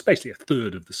per line. It's basically a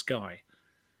third of the sky,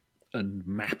 and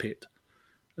map it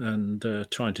and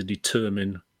trying to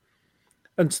determine.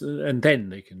 And then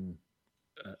they can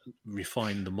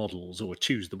refine the models or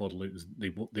choose the model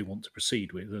they want to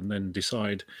proceed with, and then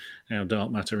decide how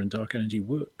dark matter and dark energy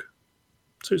work.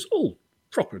 So it's all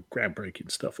proper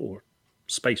groundbreaking stuff or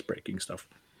space-breaking stuff.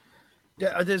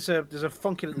 Yeah, there's a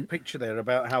funky little picture there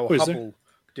about how Oh, is there? Hubble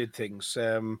did things.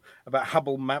 About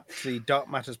Hubble mapped the dark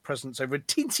matter's presence over a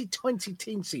teensy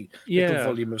little Yeah.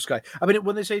 volume of sky. I mean,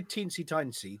 when they say teensy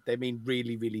tiny, they mean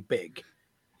really, really big.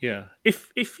 Yeah.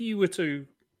 If you were to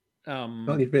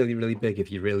Only really, really big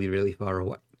if you're really, really far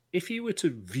away. if you were to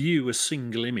view a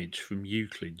single image from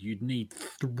Euclid, you'd need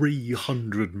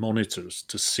 300 monitors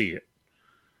to see it.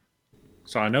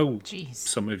 So I know Jeez.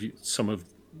 some of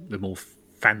the more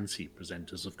fancy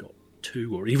presenters have got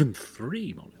 2 or even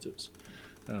 3 monitors.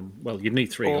 Well, you'd need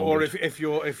 300. Or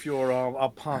if you're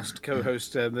our past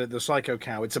co-host, the Psycho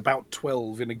Cow, it's about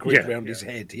 12 in a grid round his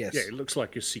head. Yes. Yeah, it looks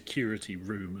like a security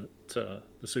room at the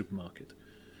supermarket.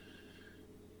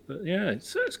 But yeah,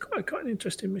 it's quite an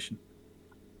interesting mission.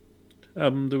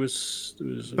 There was.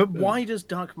 But why does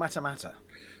dark matter matter?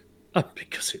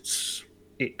 Because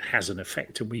it has an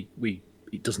effect, and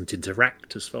it doesn't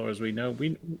interact as far as we know.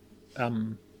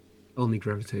 Only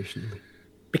gravitationally.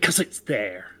 Because it's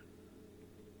there.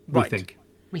 We Right. think.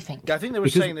 We think. I think they were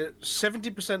Because- saying that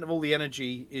 70% of all the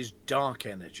energy is dark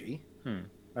energy.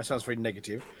 That sounds very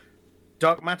negative.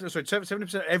 Dark matter, sorry,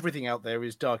 70% of everything out there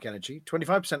is dark energy.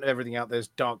 25% of everything out there is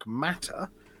dark matter,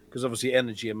 because obviously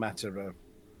energy and matter are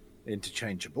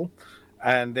interchangeable.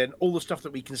 And then all the stuff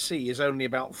that we can see is only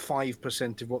about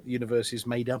 5% of what the universe is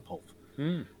made up of.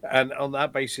 And on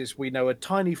that basis, we know a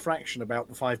tiny fraction about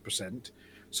the 5%.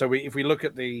 So if we look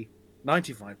at the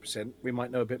 95%, we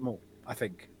might know a bit more, I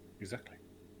think. Exactly.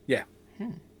 Yeah.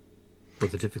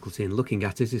 But the difficulty in looking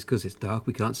at it is because it's dark,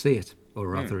 we can't see it. Or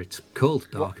rather, it's called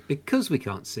dark because we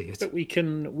can't see it. But we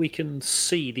can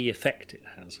see the effect it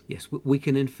has. Yes, we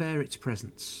can infer its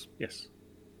presence. Yes.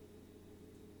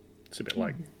 It's a bit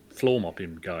like floor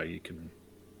mopping guy. You can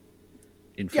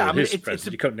infer Yeah, I mean, his it's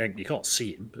presence. You can't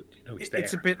see him, but you know it's there.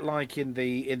 It's a bit like in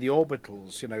the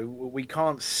orbitals. You know, we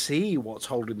can't see what's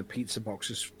holding the pizza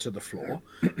boxes to the floor,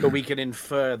 but we can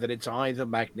infer that it's either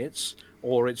magnets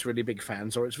or it's really big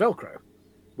fans or it's Velcro.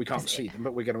 We can't see them,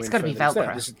 but we're going to It's infer gotta be that it's there.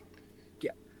 Velcro. This is-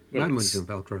 Well, I'm it's- on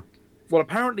Velcro. Well,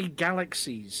 apparently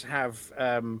galaxies have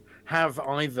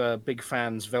either big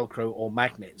fans, Velcro, or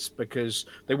magnets because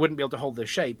they wouldn't be able to hold their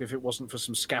shape if it wasn't for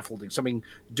some scaffolding, something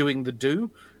doing the do.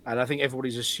 And I think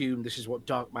everybody's assumed this is what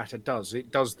dark matter does.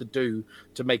 It does the do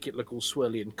to make it look all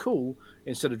swirly and cool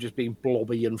instead of just being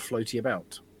blobby and floaty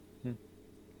about.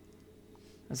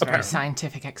 That's a very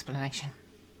scientific explanation.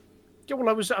 Yeah, well,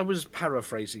 I was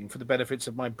paraphrasing for the benefits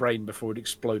of my brain before it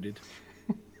exploded.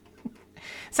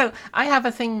 So I have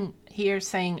a thing here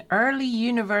saying early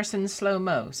universe in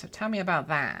slow-mo. So tell me about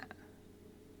that.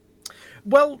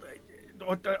 Well,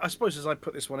 I suppose as I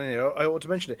put this one in here, I ought to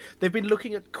mention it. They've been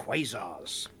looking at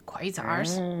quasars.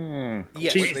 Quasars?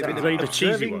 Yes, Cheesy, they've been the cheesy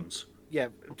observing- ones. Yeah.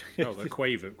 No, the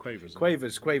quavers.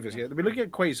 Quavers, yeah. They've been looking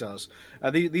at quasars.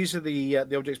 These are the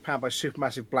objects powered by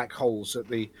supermassive black holes at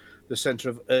the center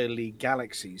of early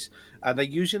galaxies. And they're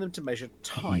using them to measure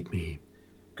time. Eat me.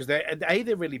 Because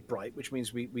they're really bright, which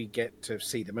means we get to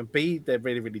see them. And B, they're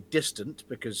really, really distant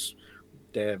because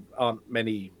there aren't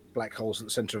many black holes at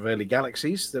the center of early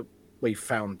galaxies that we've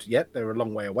found yet. They're a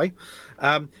long way away.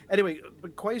 Anyway,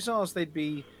 but quasars, they'd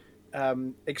be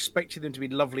expecting them to be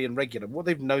lovely and regular. What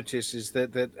they've noticed is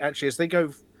that actually as they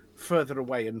go further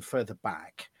away and further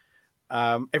back,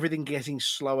 everything getting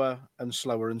slower and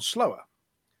slower and slower.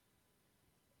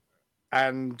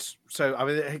 And so, I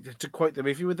mean, to quote them,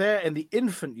 if you were there in the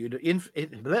infant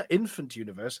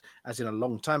universe, as in a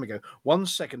long time ago, 1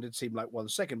 second would seem like 1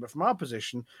 second. But from our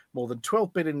position, more than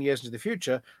 12 billion years into the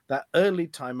future, that early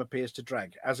time appears to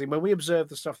drag. As in, when we observe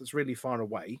the stuff that's really far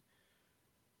away,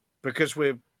 because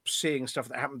we're seeing stuff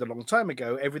that happened a long time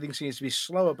ago, everything seems to be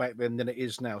slower back then than it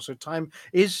is now. So time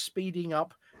is speeding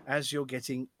up as you're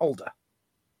getting older.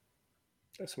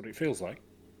 That's what it feels like.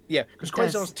 Yeah, because It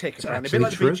does. quasars tick. It's Apparently. A bit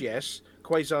like actually the true. BGS,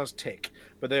 quasars tick.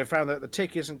 But they've found that the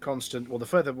tick isn't constant. Well, the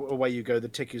further away you go, the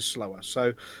tick is slower.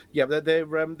 So, yeah, they're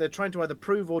trying to either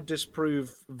prove or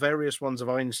disprove various ones of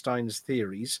Einstein's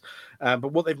theories.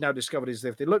 But what they've now discovered is that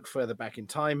if they look further back in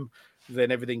time,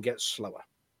 then everything gets slower.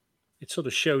 It sort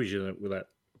of shows you that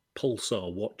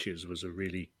Pulsar Watches was a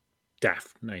really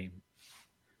daft name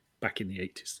back in the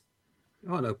 80s.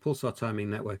 Oh no, Pulsar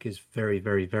Timing Network is very,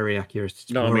 very, very accurate.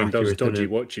 It's No, I more mean those accurate than dodgy a-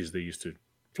 watches they used to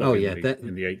Oh flog yeah,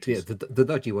 in the 80s. Yeah, the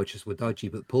dodgy watches were dodgy,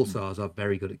 but Pulsars are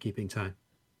very good at keeping time.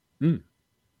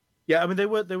 Yeah, I mean they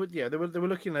were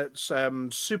looking at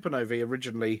supernovae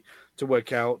originally to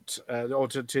work out or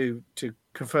to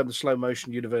confirm the slow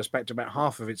motion universe back to about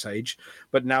half of its age,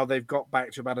 but now they've got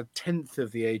back to about a tenth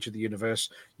of the age of the universe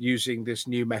using this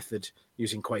new method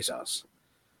using quasars.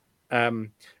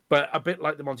 But a bit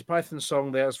like the Monty Python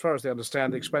song there, as far as they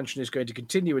understand, the expansion is going to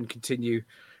continue,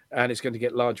 and it's going to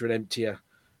get larger and emptier.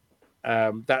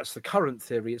 That's the current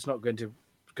theory. It's not going to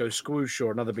go squoosh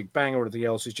or another big bang or anything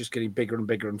else. It's just getting bigger and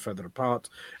bigger and further apart.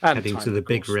 And Heading to the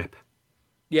big rip.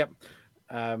 Yep.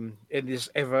 In this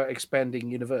ever-expanding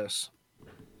universe.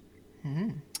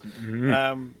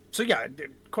 So yeah,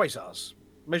 quasars.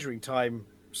 Measuring time,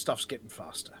 stuff's getting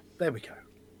faster. There we go.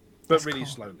 But That's really cool.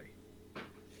 slowly.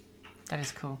 That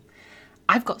is cool.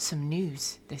 I've got some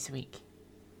news this week.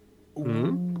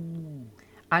 Ooh.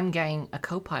 I'm getting a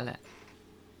co-pilot.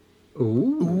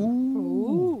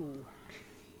 Ooh.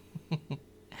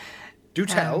 Do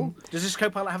tell. Does this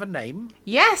co-pilot have a name?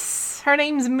 Yes, her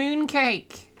name's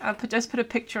Mooncake. I'll just put a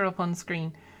picture up on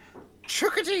screen.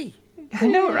 Chuckity! I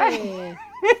know, right?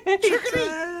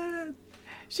 Chuckity!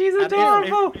 She's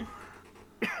adorable.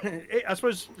 I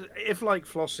suppose if, like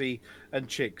Flossie and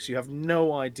Chicks, you have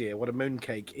no idea what a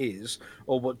mooncake is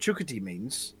or what chuckity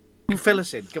means, fill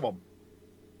us in. Come on.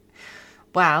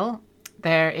 Well,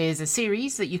 there is a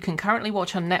series that you can currently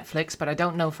watch on Netflix, but I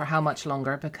don't know for how much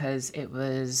longer because it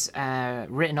was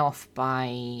written off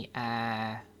by,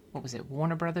 what was it,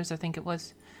 Warner Brothers, I think it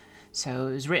was. So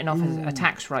it was written off as a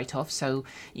tax write-off, so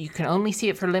you can only see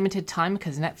it for a limited time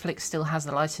because Netflix still has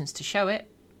the license to show it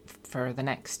for the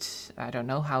next, I don't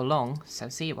know how long, so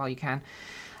see it while you can.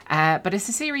 But it's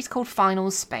a series called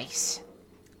Final Space,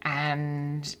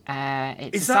 and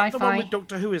it's Is a that sci-fi... the one with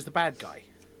Doctor Who as the bad guy?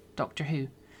 Doctor Who.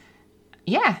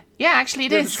 Yeah, actually it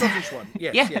The is. Scottish one.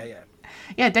 Yes, Yeah.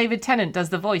 Yeah, David Tennant does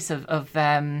the voice of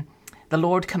the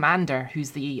Lord Commander,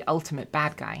 who's the ultimate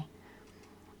bad guy.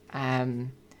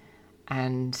 And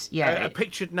yeah,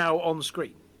 Pictured now on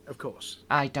screen, of course.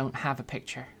 I don't have a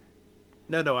picture.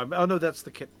 No, no, that's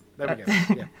the kid. There we go.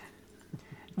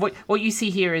 Yeah. What you see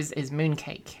here is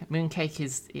Mooncake. Mooncake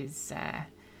is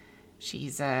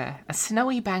she's a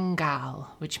snowy Bengal,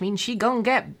 which means she gonna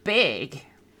get big,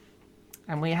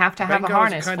 and we have to have a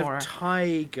harness kind for of her.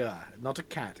 Tiger, not a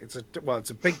cat. It's a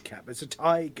big cat. But it's a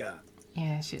tiger.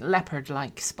 Yeah, she's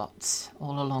leopard-like spots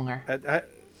all along her.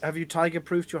 Have you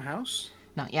tiger-proofed your house?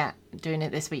 Not yet. I'm doing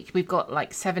it this week. We've got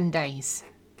like 7 days.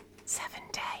 7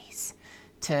 days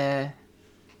to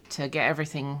get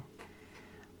everything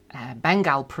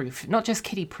Bengal proof, not just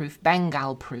kitty proof,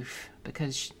 Bengal proof,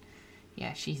 because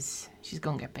she's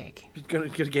gonna get big. She's gonna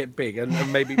get big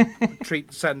and maybe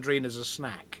treat Sandrine as a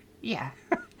snack. Yeah.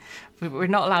 We're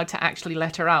not allowed to actually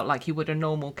let her out like you would a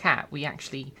normal cat. We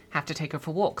actually have to take her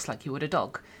for walks like you would a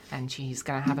dog, and she's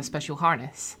gonna have a special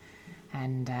harness.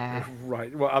 And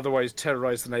right. Well, otherwise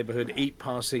terrorize the neighborhood, eat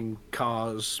passing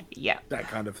cars. Yeah. That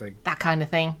kind of thing. That kind of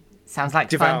thing. Sounds like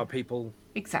Devour fun. people.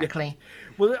 Exactly.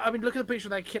 Yeah. Well, I mean, look at the picture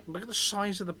of that kitten. Look at the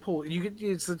size of the paw. You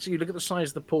look at the size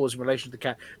of the paws in relation to the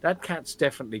cat. That cat's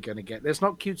definitely going to get. There's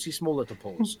not cutesy small little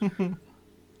paws.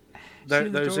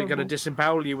 Those are going to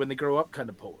disembowel you when they grow up, kind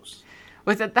of paws.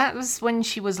 That was when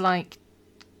she was like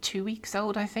 2 weeks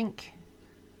old, I think.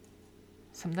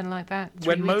 Something like that.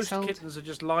 When most old. kittens are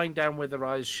just lying down with their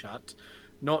eyes shut,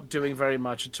 not doing very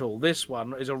much at all. This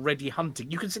one is already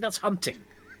hunting. You can see that's hunting.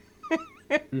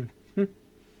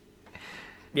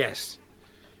 Yes.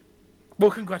 Well,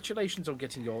 congratulations on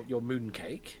getting your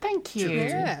mooncake. Thank you.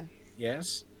 Yeah.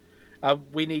 Yes.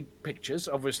 We need pictures,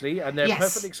 obviously, and they're Yes.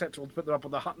 perfectly acceptable to put them up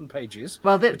on the Hutton pages.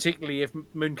 Well, particularly if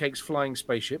Mooncake's flying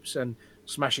spaceships and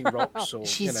smashing rocks, or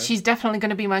she's definitely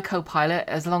going to be my co-pilot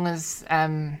as long as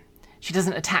she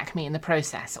doesn't attack me in the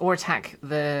process or attack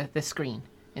the screen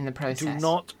in the process. Do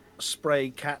not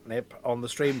spray catnip on the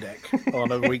stream deck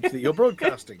on a week that you're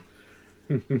broadcasting.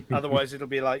 Otherwise, it'll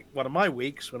be like one of my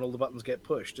weeks when all the buttons get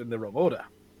pushed in the wrong order.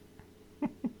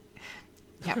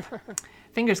 Yep.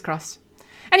 Fingers crossed.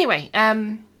 Anyway,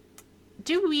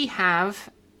 do we have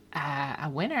a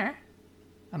winner?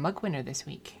 A mug winner this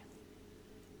week?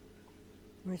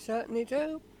 We certainly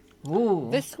do. Ooh.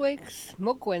 This week's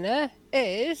mug winner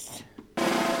is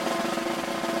Devante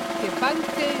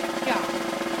Jar.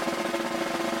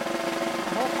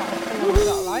 I hope I pronounced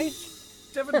that right.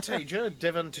 Devantager,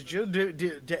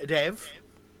 Dev.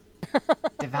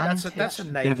 That's a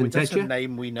name. That's a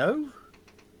name we know.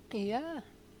 Yeah.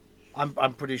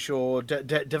 I'm pretty sure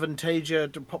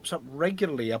Devantager pops up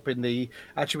regularly up in the.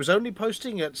 Actually, was only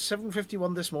posting at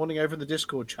 7:51 this morning over in the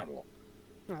Discord channel.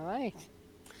 All right.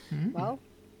 Well,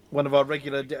 one of our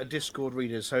regular Discord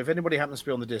readers. So if anybody happens to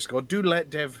be on the Discord, do let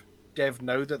Dev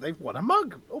know that they've won a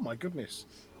mug. Oh my goodness!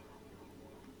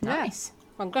 Nice.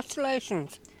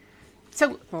 Congratulations.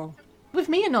 So, with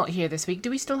Mia not here this week, do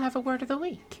we still have a word of the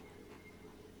week?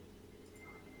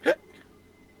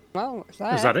 Well, it's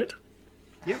there. Is that it?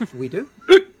 Yep, we do.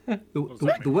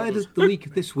 The word of the week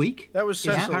of this week. That was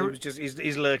is Cecil. He was just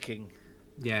he's lurking.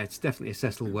 Yeah, it's definitely a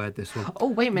Cecil word, this one. Oh,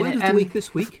 wait a minute. Word of the week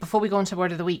this week. Before we go into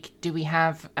word of the week, do we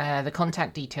have the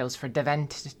contact details for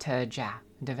Daventencha?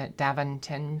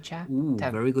 Ooh,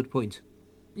 very good point.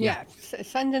 Yeah,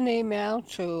 send an email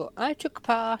to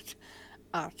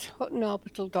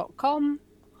itookpart@huttonorbital.com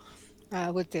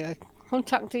with the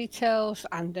contact details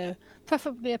and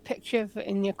preferably a picture of it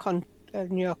in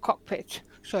your cockpit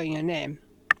showing your name.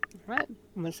 Right, I'm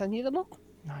going to send you them up.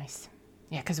 Nice.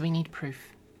 Yeah, because we need proof.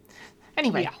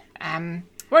 Anyway,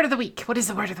 word of the week. What is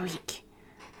the word of the week?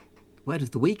 Word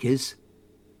of the week is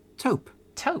taupe.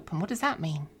 Taupe, and what does that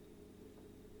mean?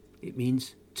 It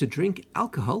means to drink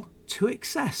alcohol to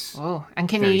excess. Oh, and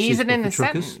can Very you use it suitable in for a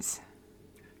truckers. sentence?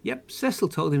 Yep, Cecil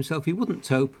told himself he wouldn't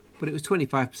taupe, but it was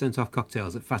 25% off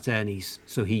cocktails at Fat Ernie's,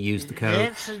 so he used the code.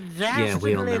 That's a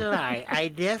we all dastardly know. lie. I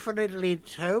definitely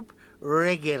taupe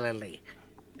regularly.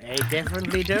 I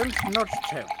definitely don't not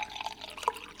taupe.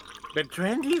 But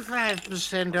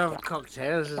 25% off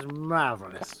cocktails is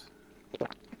marvellous.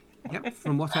 Yep,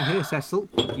 from what I hear, Cecil,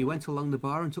 you went along the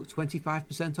bar and took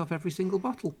 25% off every single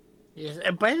bottle. Yes.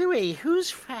 By the way, who's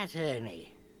Fat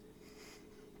Ernie?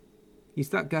 He's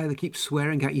that guy that keeps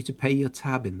swearing at you to pay your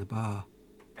tab in the bar.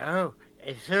 Oh,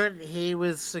 I thought he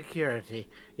was security.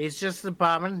 He's just the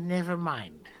barman. Never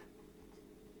mind.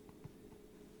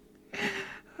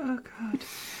 Oh, God.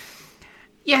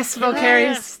 Yes, Can I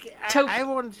Vulcarius. ask- Taupe. I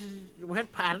want to...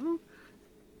 What, pardon?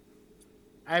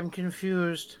 I'm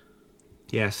confused.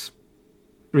 Yes,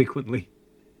 frequently.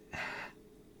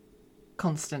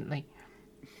 Constantly.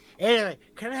 Anyway,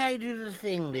 can I do the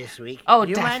thing this week? Oh,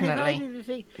 Do you mind if I definitely. do the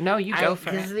thing? No, you go for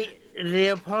Because it. the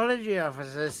apology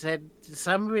officer said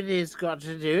somebody's got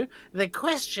to do the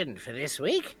question for this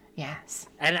week, Yes.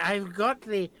 and I've got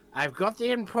the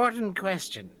important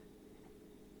question.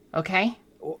 Okay.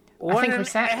 What think we're on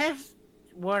set.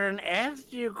 what on earth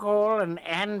do you call an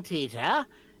anteater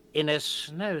in a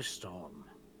snowstorm?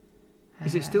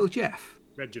 Is it still Jeff?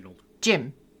 Reginald.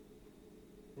 Jim.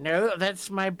 No, that's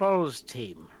my bowls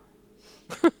team.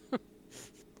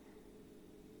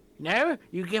 No,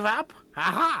 you give up?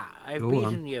 Aha! I've Go beaten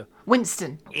on. you.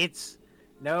 Winston. It's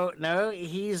no,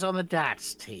 he's on the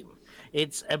darts team.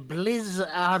 It's a Blizz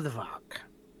Aardvark.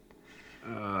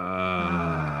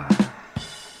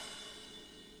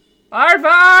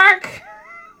 Aardvark!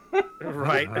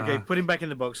 Right. Okay. Put him back in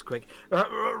the box, quick.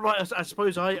 Right. I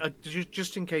suppose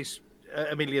just in case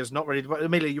Amelia's not ready.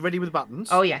 Amelia, you ready with the buttons?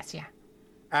 Oh, yes, yeah.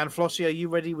 And Flossie, are you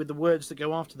ready with the words that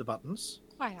go after the buttons?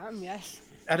 I am, yes.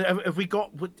 And have we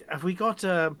got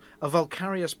a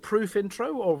Vulcarius proof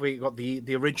intro, or have we got the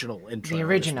original intro? The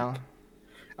original.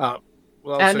 Well,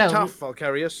 so no, tough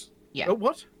Vulcarius. Yeah. Oh,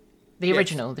 what? The Yes.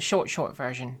 original, the short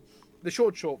version. The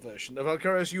short version of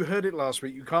Vulcarius. You heard it last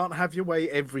week. You can't have your way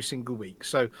every single week.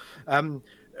 So,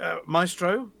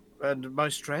 Maestro and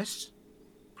Maestress,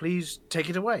 please take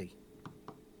it away.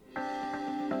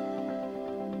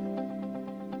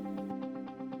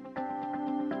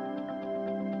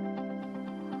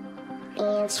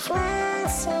 It's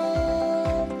Flossie.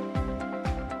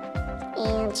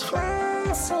 It's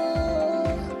Flossie.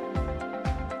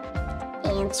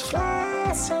 It's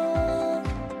Flossie.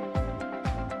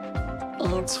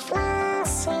 It's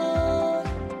Flossie.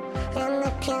 And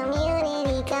the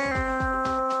community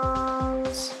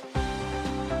goes.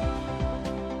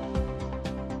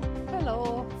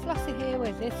 Hello, Flossie here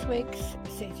with this week's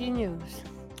CG News.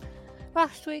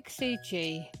 Last week's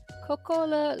CG,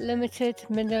 Coca-Cola Limited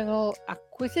Mineral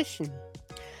Acquisition.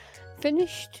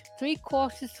 Finished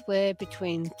 3/4 way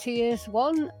between tiers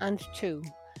 1 and 2,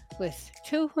 with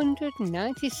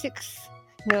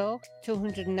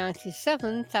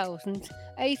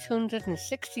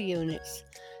 297,860 units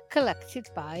collected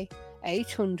by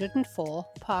 804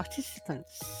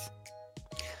 participants.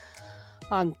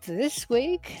 And this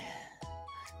week,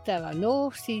 there are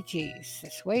no CGs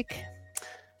this week.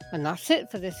 And that's it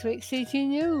for this week's CG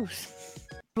News.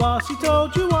 Flossie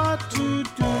told you what to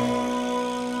do.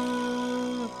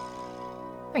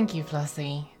 Thank you,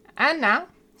 Flossie. And now,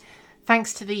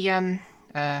 thanks to the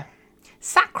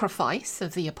sacrifice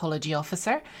of the apology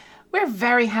officer, we're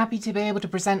very happy to be able to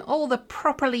present all the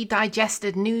properly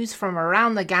digested news from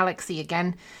around the galaxy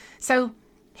again. So,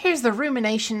 here's the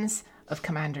ruminations of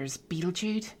Commanders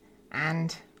Beetlejude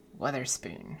and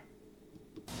Wotherspoon.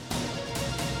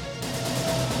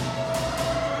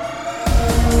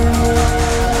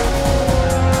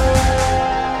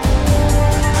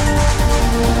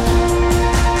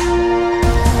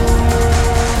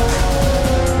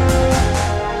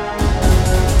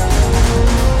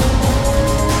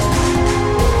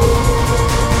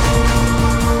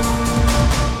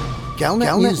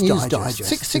 Galnet News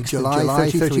Digest, 6th July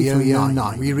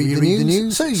 3309. We read the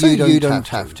news so you don't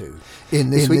have to. In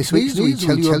this week's news, we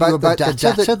tell you about the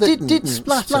data that didn't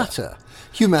splatter.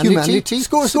 Humanity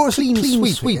scores a clean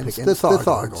sweep against the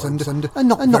Thargoids, and a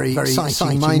not very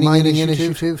exciting mining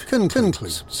initiative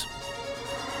concludes.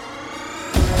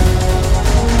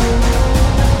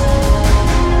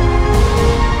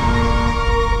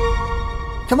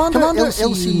 Commander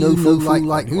LCU No-Fool,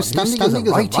 who's standing as a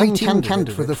writing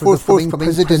candidate for the forthcoming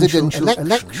presidential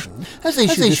election, has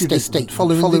issued a statement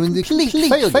following the complete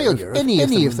failure of any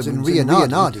of them in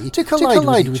Reinvention to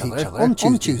collide with each other on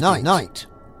Tuesday night.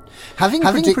 Having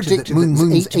predicted that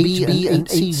moons 8B and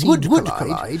 8C would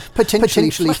collide, potentially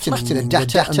flattening the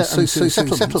data and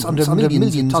socio-settlements under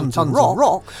millions of tons of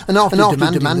rock, and after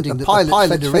demanding that the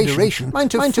Pilot Federation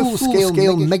mount a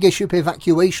full-scale megaship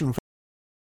evacuation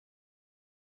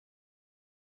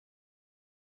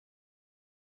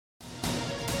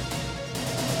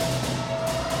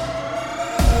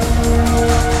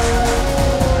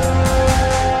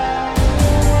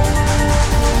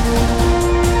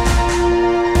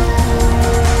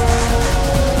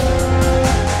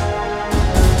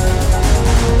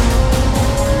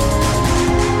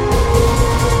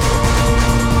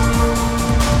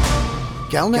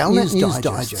Galnet News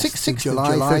Digest, 6th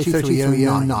July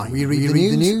 3309. We read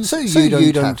the news so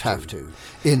you don't have to.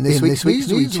 In this week's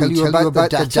news, we tell you about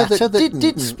the data that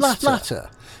didn't splatter.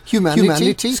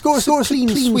 Humanity scores a clean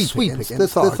sweep against the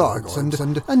Thargoids,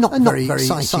 and a not very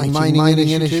exciting mining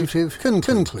initiative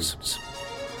concludes.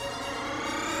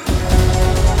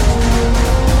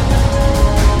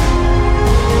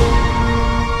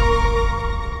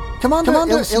 Commander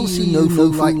LCU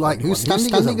No-Fool, who's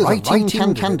standing as a writing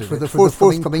candidate for the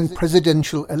forthcoming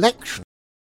presidential election.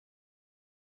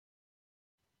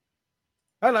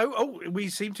 Hello. Oh, we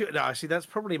seem to. No, see, that's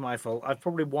probably my fault. I've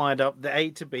probably wired up the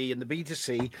A to B and the B to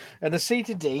C and the C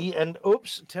to D. And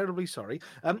oops, terribly sorry.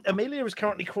 Amelia is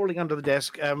currently crawling under the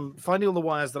desk, finding all the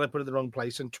wires that I put in the wrong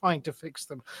place and trying to fix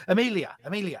them. Amelia,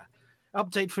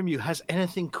 update from you. Has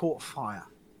anything caught fire?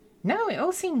 No, it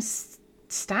all seems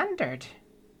standard.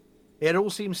 It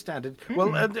all seems standard.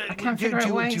 Well, I can't figure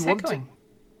out why it's echoing.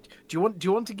 Do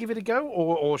you want to give it a go,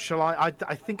 or shall I?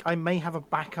 I think I may have a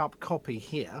backup copy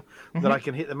here that I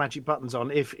can hit the magic buttons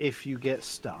on if you get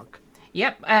stuck.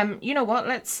 Yep. You know what?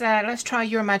 Let's try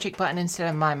your magic button instead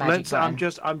of my magic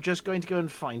button. I'm just going to go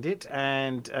and find it,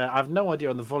 and I've no idea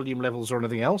on the volume levels or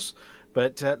anything else.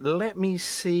 But let me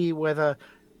see whether.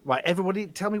 Right, everybody,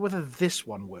 tell me whether this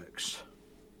one works.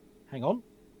 Hang on.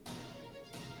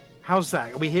 How's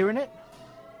that? Are we hearing it?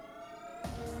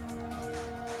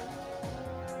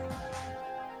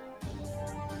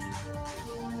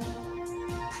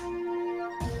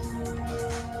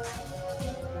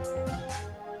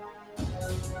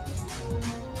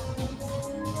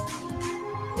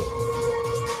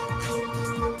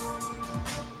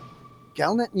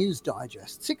 Galnet News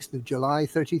Digest, 6th July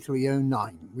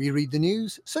 3309. We read the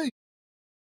news so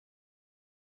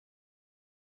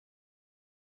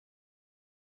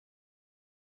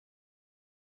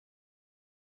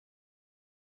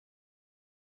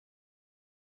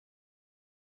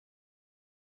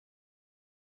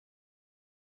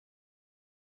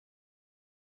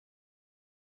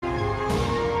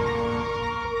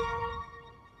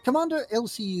Commander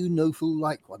LCU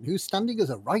No-Fool, who's standing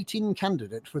as a write-in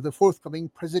candidate for the forthcoming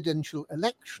presidential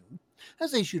election,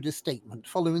 has issued a statement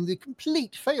following the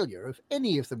complete failure of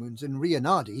any of the moons in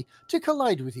Reinvention to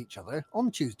collide with each other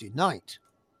on Tuesday night.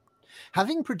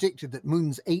 Having predicted that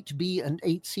moons 8B and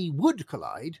 8C would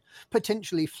collide,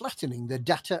 potentially flattening the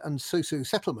data and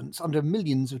socio-settlements under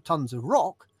millions of tons of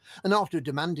rock, and after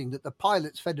demanding that the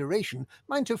Pilots Federation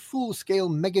mount a full-scale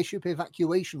megaship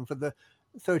evacuation for the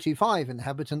 35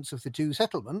 inhabitants of the two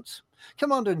settlements,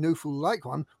 Commander No-Fool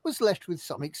was left with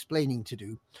some explaining to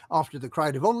do after the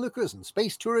crowd of onlookers and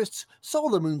space tourists saw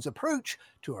the moons approach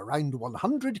to around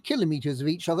 100 kilometers of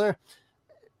each other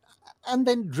and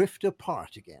then drift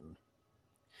apart again.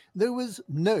 There was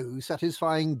no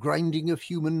satisfying grinding of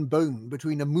human bone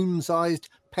between a moon-sized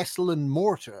pestle and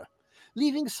mortar,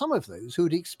 leaving some of those who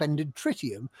had expended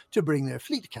tritium to bring their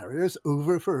fleet carriers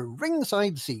over for a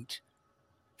ringside seat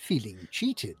feeling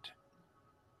cheated.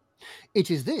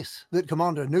 It is this that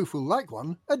Commander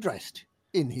No-Fool addressed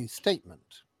in his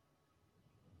statement.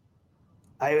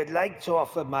 I would like to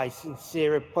offer my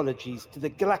sincere apologies to the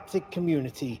galactic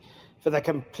community for the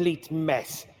complete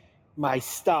mess my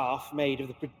staff made of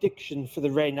the prediction for the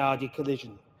Reinvention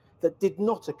collision that did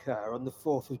not occur on the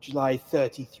 4th of July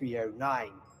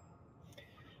 3309.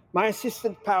 My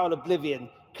assistant Powell Oblivion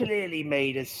clearly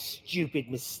made a stupid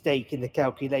mistake in the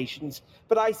calculations,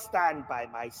 but I stand by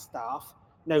my staff,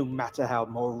 no matter how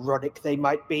moronic they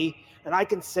might be, and I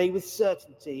can say with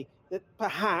certainty that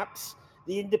perhaps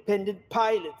the independent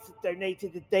pilots that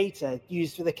donated the data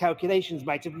used for the calculations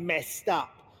might have messed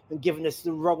up and given us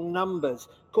the wrong numbers,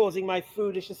 causing my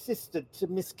foolish assistant to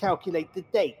miscalculate the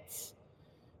dates.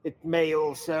 It may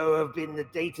also have been the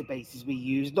databases we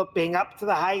used not being up to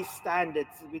the high standards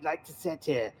that we'd like to set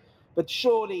here. But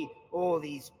surely all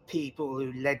these people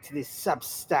who led to this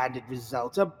substandard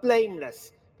result are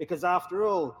blameless, because after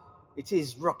all, it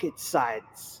is rocket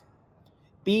science.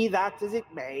 Be that as it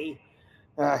may,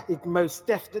 it most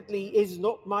definitely is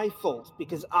not my fault,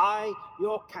 because I,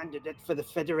 your candidate for the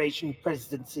Federation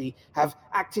presidency, have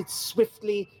acted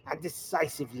swiftly and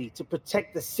decisively to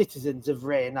protect the citizens of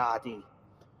Reynardi.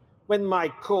 When my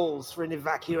calls for an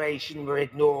evacuation were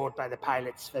ignored by the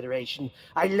Pilots Federation,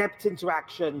 I leapt into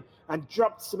action and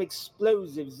dropped some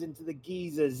explosives into the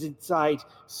geysers inside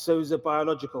Sosa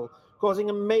Biological, causing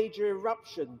a major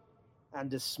eruption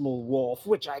and a small war, for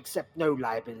which I accept no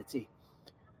liability.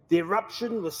 The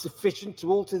eruption was sufficient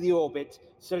to alter the orbit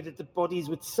so that the bodies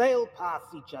would sail past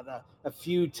each other a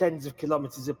few tens of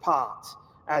kilometers apart,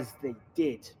 as they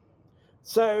did.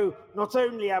 So, not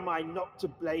only am I not to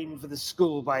blame for the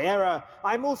school by error,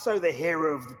 I'm also the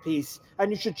hero of the piece, and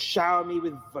you should shower me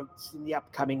with votes in the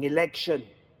upcoming election.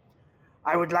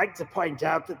 I would like to point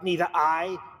out that neither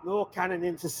I nor Canon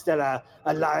Interstellar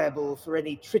are liable for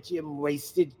any tritium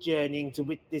wasted journeying to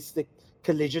witness the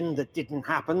collision that didn't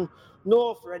happen,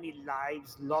 nor for any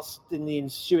lives lost in the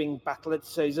ensuing battle at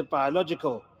Sosa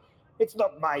Biological. It's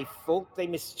not my fault they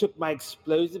mistook my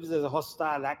explosives as a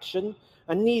hostile action,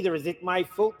 and neither is it my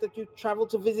fault that you traveled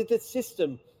to visit the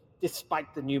system,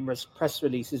 despite the numerous press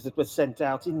releases that were sent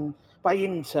out by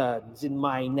interns in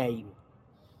my name.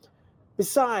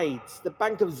 Besides, the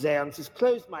Bank of Zeons has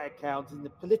closed my account in the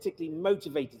politically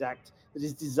motivated act that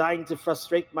is designed to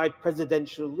frustrate my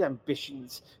presidential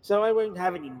ambitions, so I won't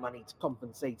have any money to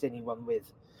compensate anyone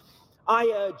with.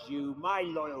 I urge you, my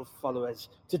loyal followers,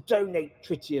 to donate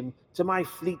tritium to my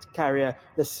fleet carrier,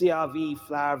 the CRV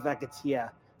Flower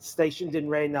Vagatia, stationed in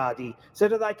Reynardi, so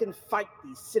that I can fight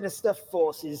these sinister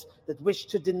forces that wish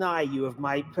to deny you of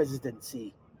my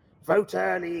presidency. Vote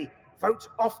early, vote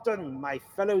often, my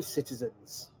fellow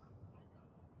citizens.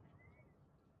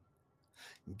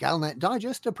 Galnet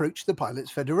Digest approached the Pilots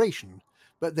Federation,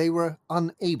 but they were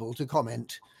unable to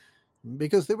comment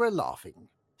because they were laughing.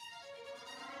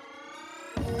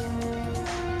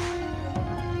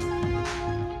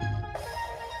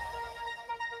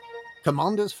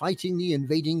 Commanders fighting the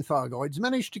invading Thargoids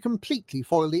managed to completely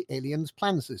foil the aliens'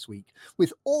 plans this week,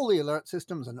 with all the alert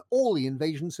systems and all the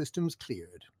invasion systems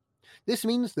cleared. This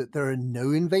means that there are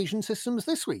no invasion systems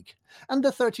this week, and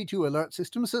the 32 alert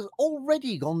systems has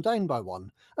already gone down by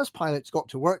one, as pilots got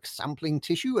to work sampling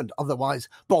tissue and otherwise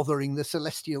bothering the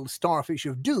celestial starfish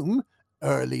of doom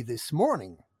early this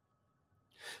morning.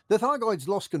 The Thargoids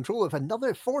lost control of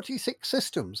another 46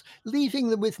 systems, leaving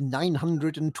them with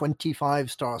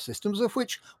 925 star systems, of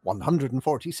which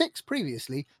 146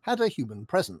 previously had a human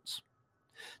presence.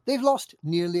 They've lost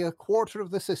nearly a quarter of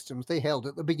the systems they held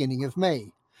at the beginning of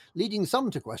May, leading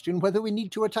some to question whether we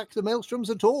need to attack the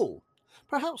Maelstroms at all.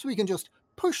 Perhaps we can just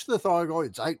push the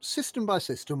Thargoids out system by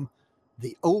system,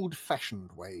 the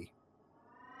old-fashioned way.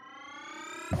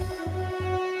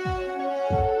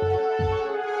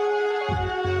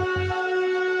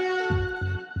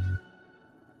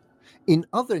 In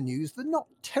other news, the not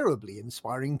terribly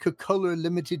inspiring Coca-Cola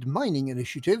Limited mining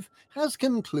initiative has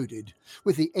concluded,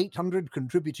 with the 800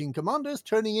 contributing commanders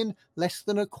turning in less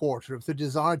than a quarter of the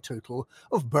desired total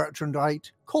of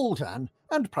Bertrandite, coltan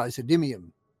and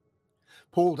praseodymium.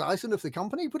 Paul Dyson of the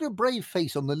company put a brave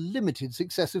face on the limited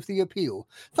success of the appeal,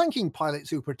 thanking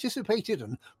pilots who participated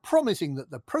and promising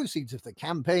that the proceeds of the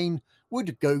campaign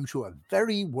would go to a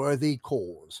very worthy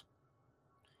cause.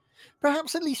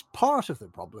 Perhaps at least part of the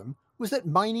problem was that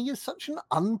mining is such an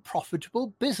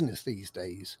unprofitable business these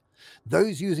days.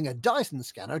 Those using a Dyson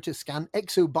scanner to scan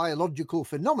exobiological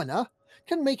phenomena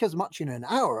can make as much in an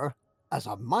hour as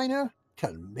a miner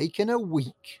can make in a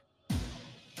week.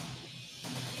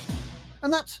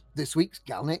 And that's this week's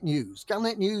Galnet News.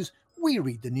 Galnet News, we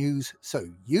read the news so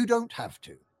you don't have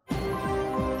to.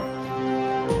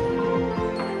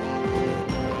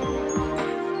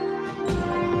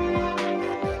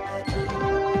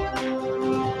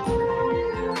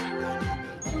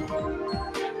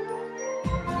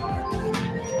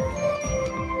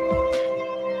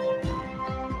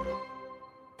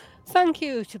 Thank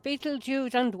you to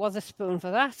Beetlejuice and Wotherspoon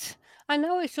for that. And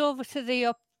now it's over to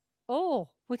the Oh,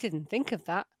 we didn't think of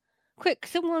that. Quick,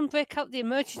 someone break out the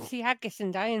emergency haggis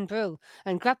and iron brew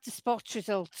and grab the sports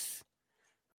results.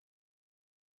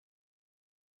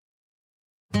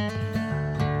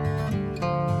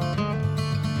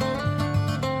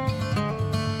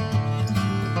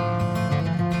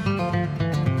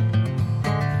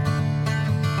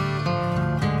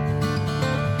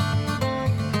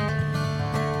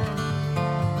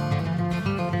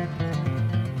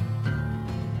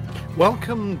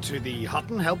 Welcome to the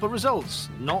Hutton Helper results,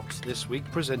 not this week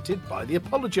presented by the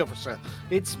Apology Officer.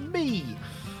 It's me.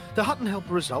 The Hutton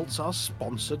Helper results are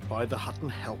sponsored by the Hutton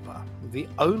Helper, the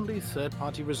only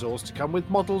third-party resource to come with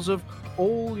models of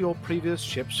all your previous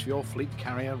ships for your fleet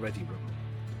carrier ready room.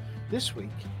 This week,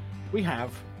 we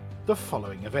have the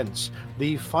following events.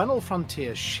 The Final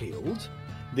Frontier Shield,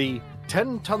 the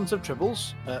 10 tons of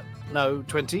triples,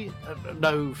 50,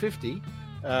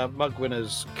 Mug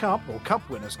Winners Cup, or Cup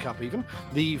Winners Cup even,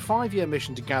 the 5-year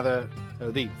mission to gather,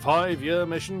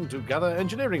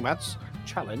 engineering mats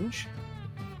challenge,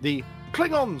 the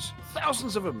Klingons,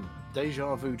 thousands of them,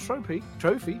 Deja Vu trophy,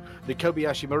 the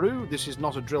Kobayashi Maru, this is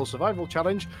not a drill survival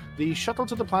challenge, the shuttle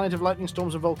to the planet of lightning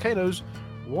storms and volcanoes,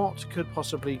 what could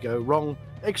possibly go wrong,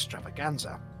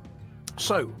 extravaganza.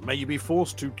 So, may you be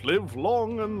forced to live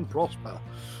long and prosper.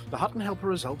 The Hutton Helper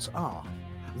results are: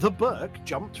 the Burke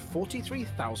jumped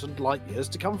 43,000 light years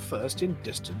to come first in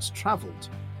distance travelled.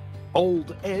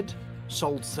 Old Ed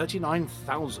sold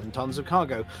 39,000 tons of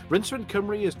cargo. Rinser and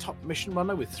Cymru is top mission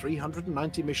runner with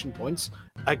 390 mission points.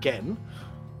 Again,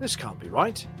 this can't be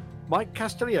right. Mike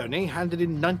Castiglione handed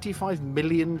in 95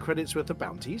 million credits worth of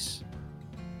bounties.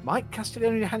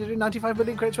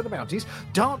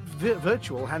 Dart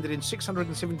Virtual handed in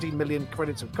 617 million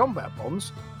credits of combat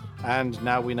bombs. And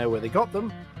now we know where they got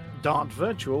them. Dart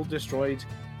Virtual destroyed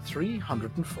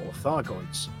 304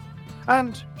 Thargoids.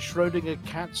 And Schrödinger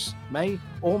cats may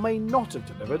or may not have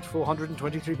delivered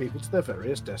 423 people to their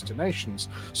various destinations.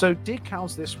 So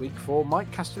decals this week for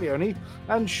Mike Castiglione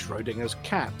and Schrödinger's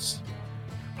cats.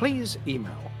 Please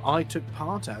email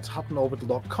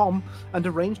itookpart@huttonorbital.com and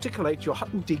arrange to collect your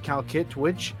Hutton decal kit,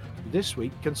 which this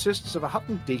week consists of a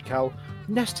Hutton decal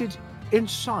nested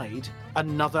inside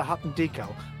another Hutton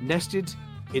decal. Nested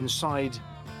inside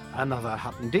another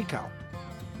Hutton decal.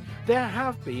 There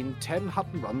have been 10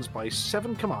 Hutton runs by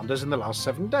 7 commanders in the last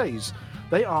 7 days.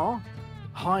 They are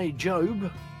High Job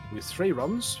with 3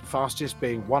 runs, fastest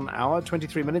being 1 hour,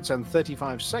 23 minutes and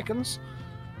 35 seconds.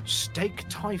 Steak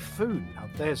Typhoon, now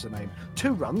there's the name,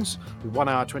 2 runs with 1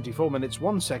 hour, 24 minutes,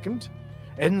 1 second.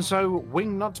 Enzo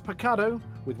Wingnut Picado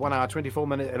with 1 hour, 24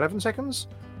 minutes, 11 seconds.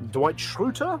 Dwight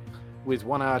Schroeter with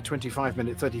 1 hour, 25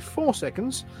 minutes, 34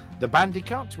 seconds. The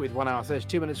Bandicut with 1 hour,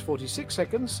 32 minutes, 46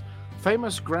 seconds.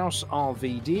 Famous Grouse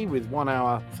RVD with 1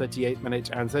 hour, 38 minutes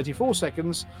and 34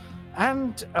 seconds.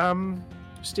 And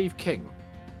Steve King,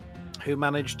 who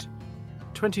managed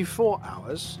 24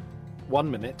 hours, 1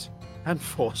 minute and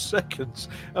 4 seconds,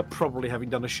 probably having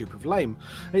done a shoop of lame.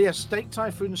 Yes, Steak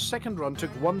Typhoon's second run took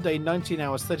 1 day, 19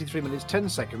 hours, 33 minutes, 10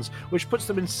 seconds, which puts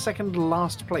them in second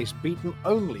last place, beaten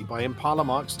only by Impala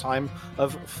Mark's time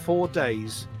of 4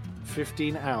 days,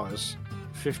 15 hours,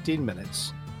 15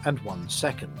 minutes, and 1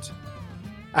 second.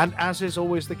 And as is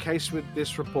always the case with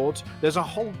this report, there's a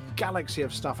whole galaxy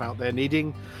of stuff out there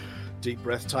needing deep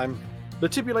breath time. The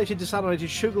tibulated, desalinated,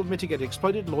 sugared, mitigated,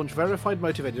 exploded, launched, verified,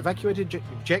 motivated, evacuated,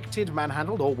 ejected,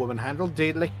 manhandled or woman-handled,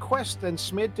 deliquesced, then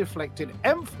smeared, deflected,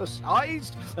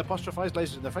 emphasized, apostrophized,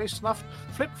 lasers in the face, snuffed,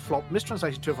 flip-flop,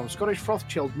 mistranslated to from Scottish, froth,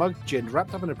 chilled, mugged, ginned,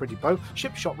 wrapped up in a pretty bow,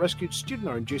 ship shot, rescued, stewed in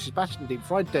orange juices, battered and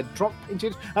deep-fried, dead, dropped,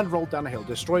 painted, and rolled down a hill,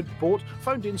 destroyed, bought,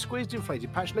 phoned in, squeezed,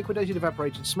 inflated, patched, liquidated,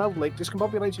 evaporated, smelled, leaked,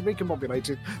 discombobulated,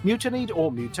 recombobulated, mutinied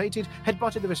or mutated,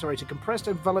 head-butted, eviscerated, compressed,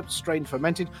 enveloped, strained,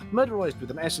 fermented, murderized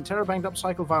with an S, and terror-banged up,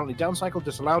 cycle, violently downcycled,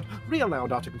 disallowed,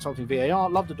 reallowed after consulting VAR,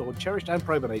 loved, adored, cherished, and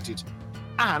probinated.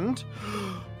 And,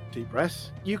 deep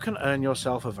breath, you can earn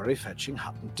yourself a very fetching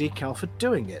Hutton decal for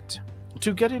doing it.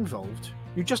 To get involved,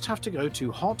 you just have to go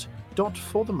to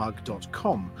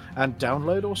hot.forthemug.com and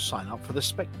download or sign up for the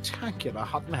spectacular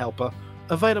Hutton Helper,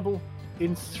 available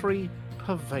in 3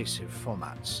 pervasive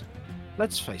formats.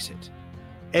 Let's face it,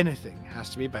 anything has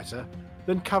to be better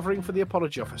than covering for the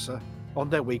Apology Officer on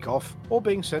their week off, or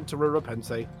being sent to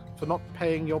Rurapente for not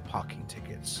paying your parking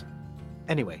tickets.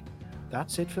 Anyway,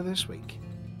 that's it for this week.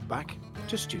 Back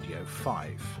to Studio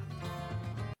 5.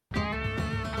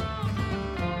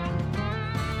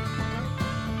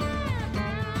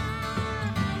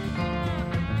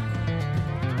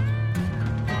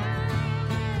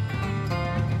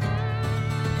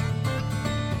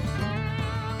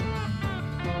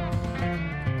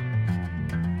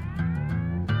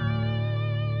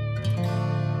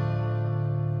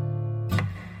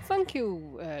 Thank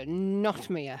you,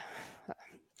 Notmere.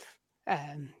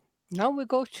 Now we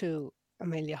go to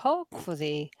Amelia Hawke for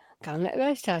the Galnet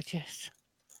Race Digest.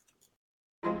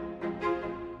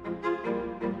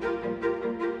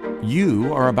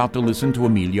 You are about to listen to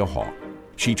Amelia Hawke.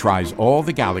 She tries all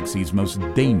the galaxy's most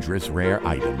dangerous rare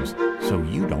items, so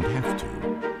you don't have to.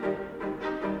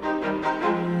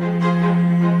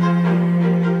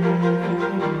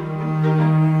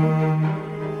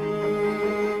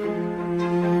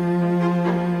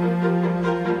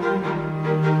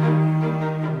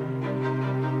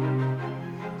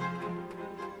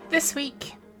 This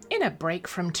week, in a break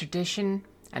from tradition,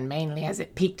 and mainly as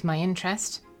it piqued my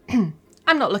interest,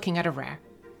 I'm not looking at a rare,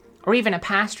 or even a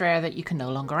past rare that you can no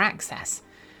longer access,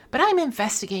 but I'm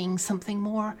investigating something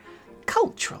more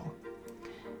cultural.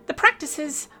 The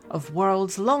practices of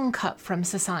worlds long cut from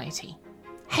society,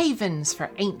 havens for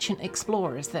ancient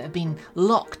explorers that have been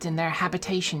locked in their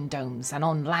habitation domes and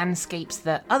on landscapes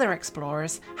that other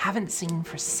explorers haven't seen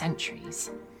for centuries.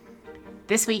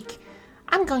 This week,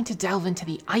 I'm going to delve into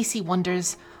the icy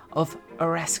wonders of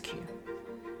Orescu,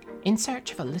 in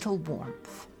search of a little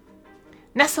warmth.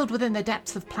 Nestled within the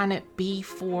depths of planet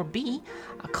B4b,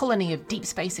 a colony of deep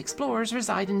space explorers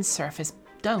reside in surface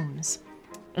domes.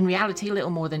 In reality, little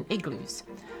more than igloos,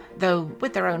 though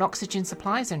with their own oxygen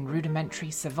supplies and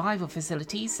rudimentary survival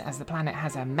facilities, as the planet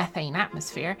has a methane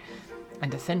atmosphere,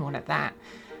 and a thin one at that,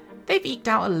 they've eked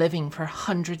out a living for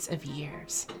hundreds of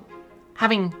years.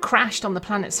 Having crashed on the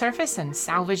planet's surface and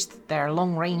salvaged their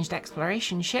long-ranged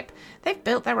exploration ship, they've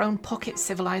built their own pocket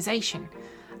civilization,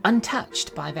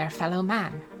 untouched by their fellow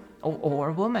man,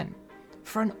 or woman,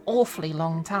 for an awfully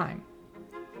long time.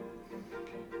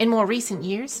 In more recent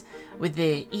years, with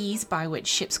the ease by which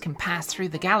ships can pass through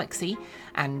the galaxy,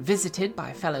 and visited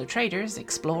by fellow traders,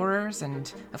 explorers,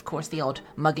 and of course the odd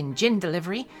mug and gin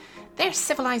delivery, their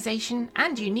civilization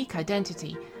and unique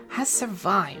identity has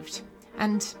survived,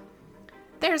 and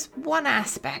there's one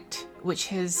aspect which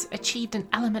has achieved an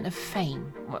element of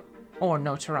fame, or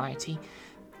notoriety,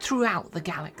 throughout the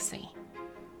galaxy.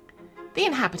 The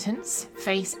inhabitants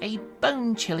face a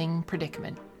bone-chilling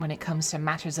predicament when it comes to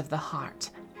matters of the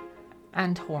heart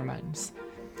and hormones.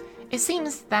 It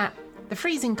seems that the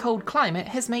freezing cold climate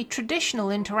has made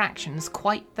traditional interactions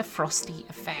quite the frosty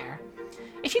affair.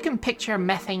 If you can picture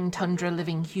methane tundra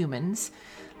living humans,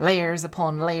 layers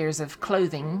upon layers of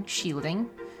clothing shielding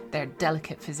their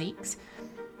delicate physiques,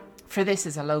 for this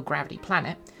is a low-gravity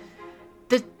planet,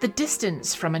 the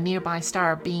distance from a nearby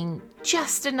star being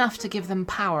just enough to give them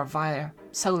power via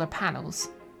solar panels,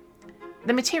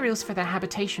 the materials for their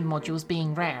habitation modules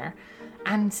being rare,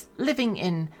 and living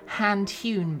in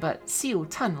hand-hewn but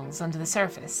sealed tunnels under the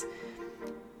surface.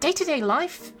 Day-to-day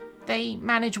life, they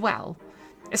manage well,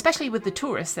 especially with the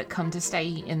tourists that come to stay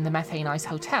in the methane ice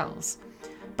hotels.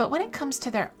 But when it comes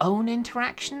to their own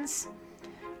interactions,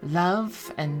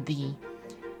 love and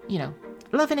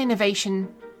love and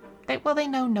innovation, they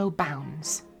know no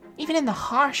bounds, even in the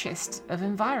harshest of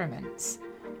environments.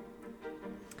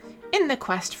 In the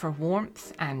quest for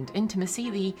warmth and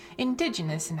intimacy, the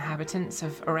indigenous inhabitants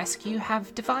of Orescu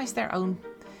have devised their own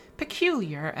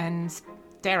peculiar and,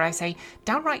 dare I say,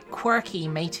 downright quirky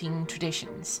mating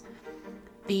traditions.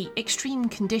 The extreme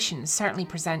conditions certainly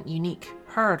present unique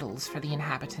hurdles for the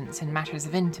inhabitants in matters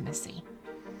of intimacy.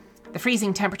 The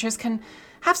freezing temperatures can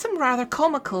have some rather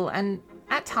comical and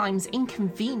at times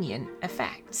inconvenient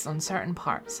effects on certain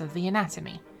parts of the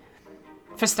anatomy.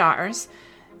 For starters,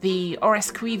 the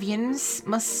Orescuians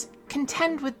must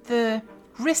contend with the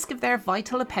risk of their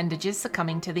vital appendages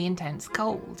succumbing to the intense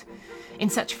cold. In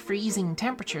such freezing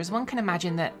temperatures, one can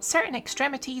imagine that certain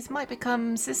extremities might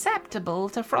become susceptible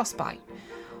to frostbite,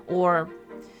 or,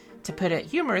 to put it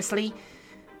humorously,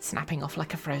 snapping off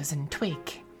like a frozen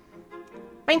twig.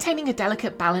 Maintaining a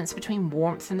delicate balance between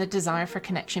warmth and the desire for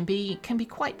connection can be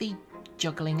quite the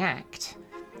juggling act.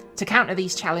 To counter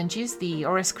these challenges, the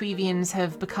Orescuians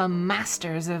have become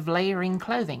masters of layering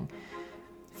clothing,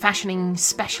 fashioning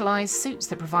specialised suits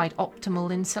that provide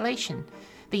optimal insulation.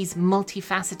 These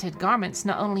multifaceted garments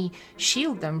not only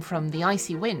shield them from the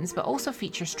icy winds, but also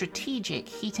feature strategic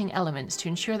heating elements to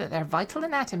ensure that their vital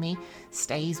anatomy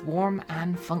stays warm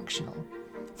and functional.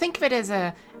 Think of it as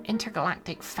an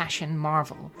intergalactic fashion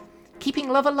marvel, keeping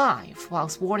love alive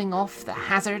whilst warding off the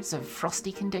hazards of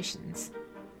frosty conditions.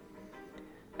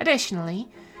 Additionally,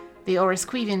 the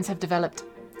Orescuians have developed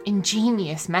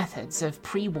ingenious methods of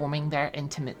pre-warming their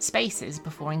intimate spaces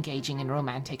before engaging in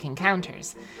romantic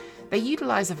encounters. They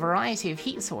utilise a variety of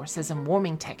heat sources and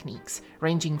warming techniques,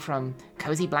 ranging from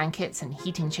cosy blankets and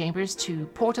heating chambers to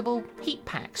portable heat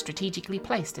packs strategically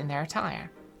placed in their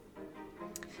attire.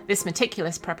 This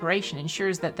meticulous preparation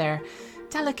ensures that their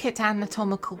delicate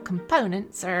anatomical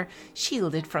components are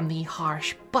shielded from the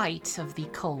harsh bite of the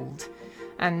cold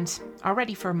and are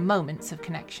ready for moments of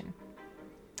connection.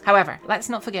 However, let's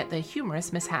not forget the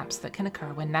humorous mishaps that can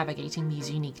occur when navigating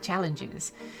these unique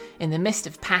challenges. In the midst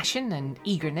of passion and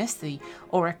eagerness, the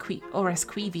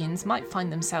Orosquivians might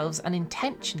find themselves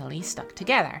unintentionally stuck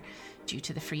together due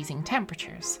to the freezing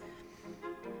temperatures.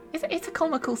 It's a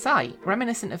comical sight,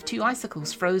 reminiscent of two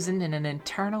icicles frozen in an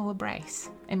eternal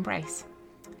embrace.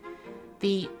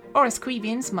 The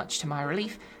Orosquivians, much to my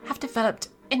relief, have developed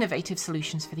innovative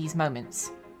solutions for these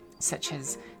moments, such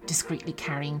as discreetly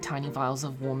carrying tiny vials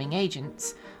of warming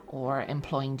agents, or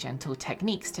employing gentle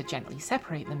techniques to gently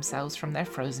separate themselves from their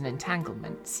frozen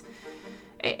entanglements.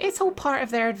 It's all part of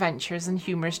their adventures and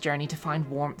humorous journey to find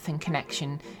warmth and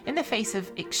connection in the face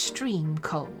of extreme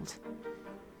cold.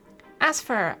 As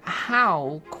for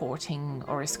how courting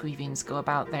Orosquivians go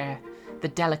about the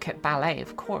delicate ballet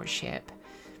of courtship,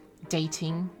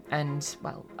 dating, and,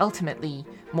 well, ultimately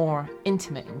more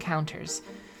intimate encounters,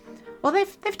 well,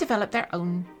 they've developed their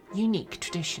own unique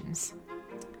traditions.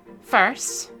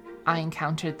 First, I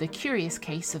encountered the curious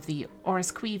case of the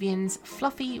Orosquivians'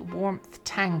 fluffy warmth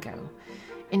tango,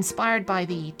 inspired by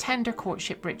the tender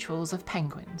courtship rituals of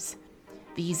penguins.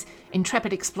 These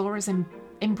intrepid explorers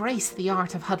embrace the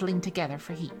art of huddling together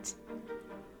for heat.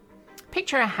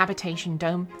 Picture a habitation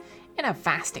dome in a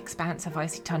vast expanse of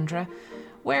icy tundra,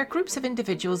 where groups of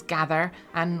individuals gather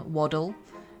and waddle,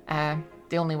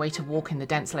 the only way to walk in the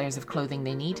dense layers of clothing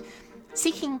they need,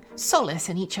 seeking solace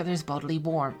in each other's bodily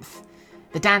warmth.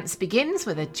 The dance begins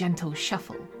with a gentle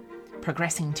shuffle,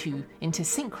 progressing into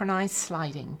synchronized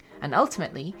sliding, and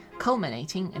ultimately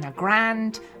culminating in a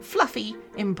grand, fluffy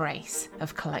embrace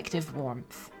of collective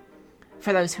warmth.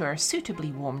 For those who are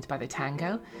suitably warmed by the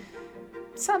tango,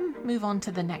 some move on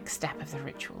to the next step of the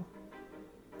ritual.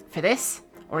 For this,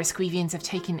 Orosquivians have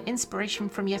taken inspiration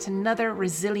from yet another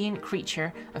resilient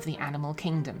creature of the animal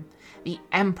kingdom, the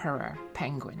emperor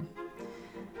penguin.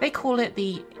 They call it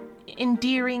the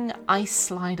endearing ice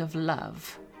slide of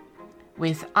love.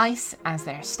 With ice as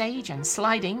their stage and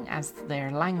sliding as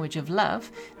their language of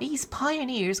love, these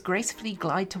pioneers gracefully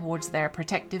glide towards their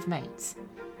prospective mates.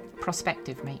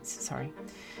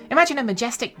 Imagine a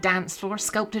majestic dance floor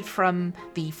sculpted from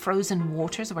the frozen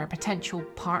waters where potential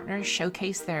partners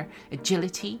showcase their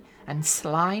agility and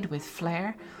slide with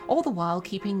flair, all the while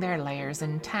keeping their layers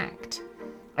intact.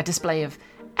 A display of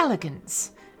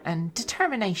elegance and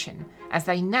determination as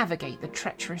they navigate the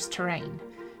treacherous terrain,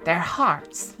 their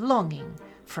hearts longing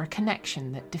for a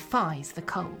connection that defies the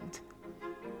cold.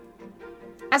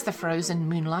 As the frozen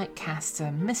moonlight casts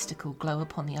a mystical glow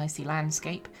upon the icy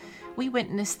landscape, we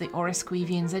witness the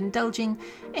Orosquivians indulging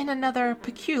in another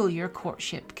peculiar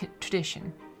courtship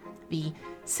tradition, the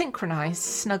synchronized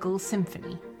snuggle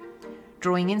symphony.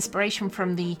 Drawing inspiration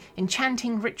from the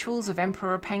enchanting rituals of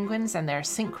emperor penguins and their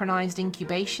synchronized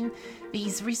incubation,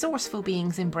 these resourceful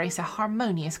beings embrace a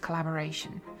harmonious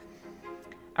collaboration.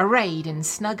 Arrayed in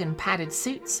snug and padded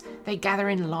suits, they gather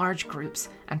in large groups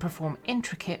and perform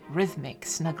intricate rhythmic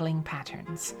snuggling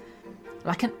patterns.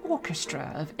 Like an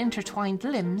orchestra of intertwined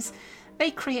limbs,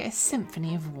 they create a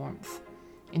symphony of warmth,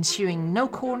 ensuring no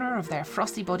corner of their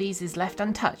frosty bodies is left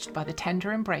untouched by the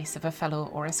tender embrace of a fellow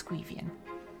Orosquivian,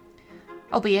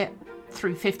 albeit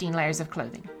through 15 layers of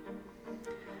clothing.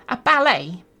 A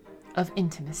ballet of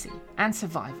intimacy and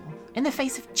survival in the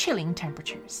face of chilling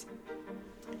temperatures.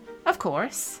 Of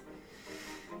course,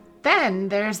 then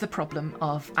there's the problem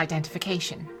of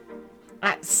identification.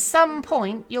 At some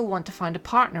point, you'll want to find a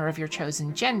partner of your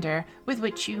chosen gender with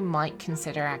which you might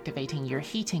consider activating your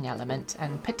heating element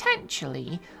and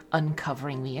potentially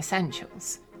uncovering the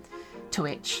essentials. To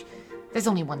which, there's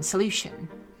only one solution.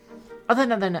 Other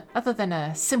than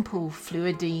a simple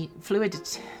fluidity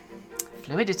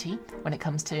when it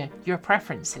comes to your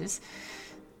preferences,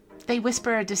 they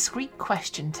whisper a discreet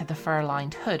question to the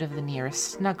fur-lined hood of the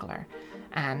nearest snuggler,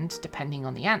 and, depending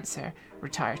on the answer,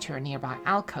 retire to a nearby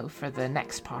alcove for the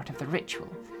next part of the ritual.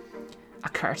 A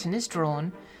curtain is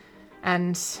drawn,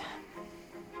 and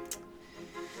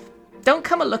don't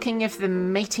come a-looking if the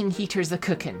mating heaters are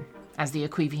cooking, as the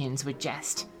Orosquivians would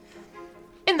jest.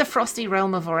 In the frosty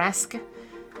realm of Oresk,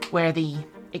 where the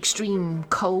extreme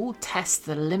cold tests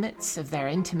the limits of their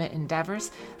intimate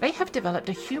endeavours, they have developed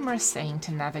a humorous saying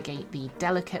to navigate the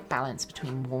delicate balance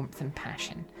between warmth and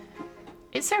passion.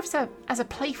 It serves as a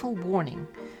playful warning,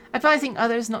 advising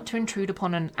others not to intrude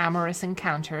upon an amorous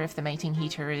encounter if the mating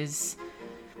heater is,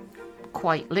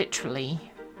 quite literally,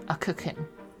 a cookin'.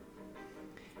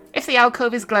 If the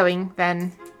alcove is glowing,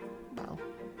 then, well,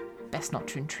 best not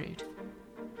to intrude.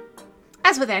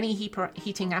 As with any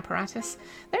heating apparatus,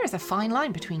 there is a fine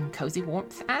line between cosy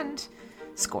warmth and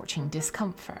scorching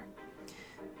discomfort.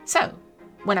 So,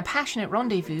 when a passionate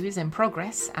rendezvous is in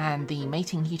progress and the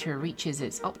mating heater reaches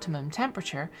its optimum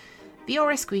temperature, the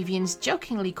Orosquivians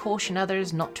jokingly caution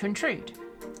others not to intrude,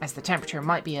 as the temperature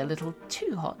might be a little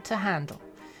too hot to handle.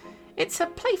 It's a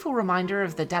playful reminder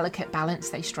of the delicate balance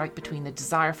they strike between the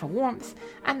desire for warmth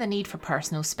and the need for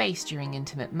personal space during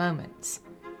intimate moments.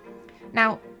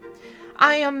 Now,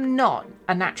 I am not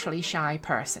a naturally shy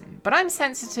person, but I'm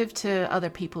sensitive to other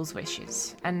people's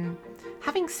wishes, and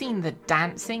having seen the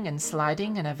dancing and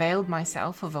sliding and availed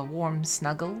myself of a warm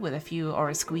snuggle with a few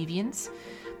Orosquivians,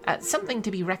 something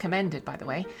to be recommended, by the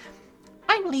way,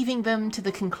 I'm leaving them to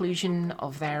the conclusion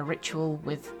of their ritual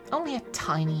with only a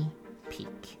tiny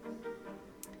peek.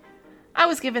 I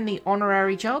was given the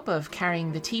honorary job of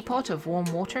carrying the teapot of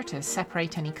warm water to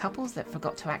separate any couples that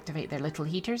forgot to activate their little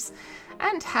heaters,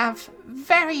 and have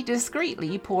very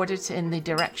discreetly poured it in the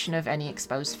direction of any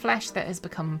exposed flesh that has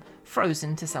become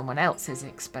frozen to someone else's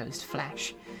exposed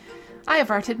flesh. I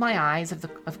averted my eyes,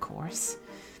 of course,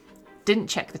 didn't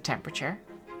check the temperature,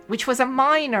 which was a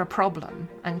minor problem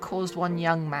and caused one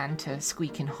young man to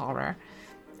squeak in horror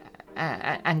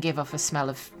and give off a smell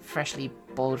of freshly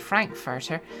boiled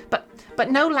frankfurter,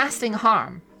 but no lasting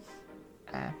harm.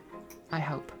 I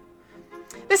hope.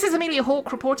 This is Amelia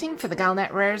Hawke reporting for the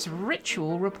Galnet Rare's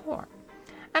Ritual Report,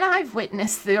 and I've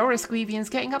witnessed the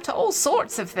Orosquivians getting up to all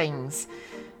sorts of things,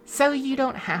 so you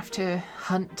don't have to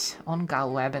hunt on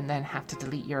Galweb and then have to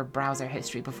delete your browser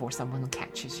history before someone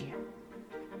catches you.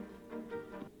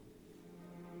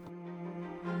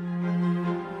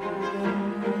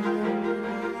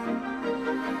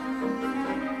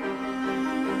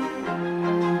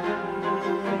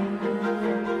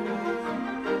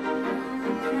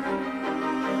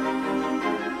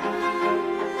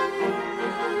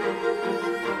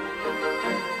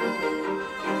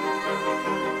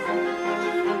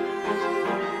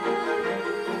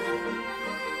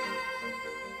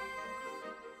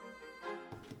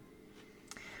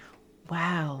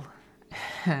 Wow.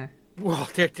 Well,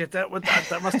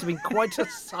 that must have been quite a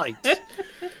sight.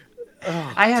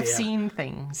 Oh, I have dear. seen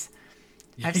things.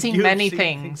 I've seen You've many seen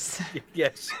things.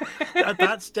 Yes,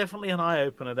 that's definitely an eye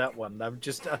opener. That one. I'm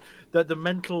just the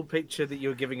mental picture that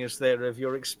you're giving us there of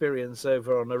your experience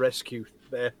over on a rescue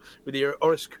there with your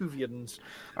Orosquivians.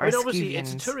 I mean, obviously,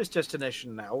 it's a tourist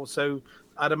destination now, so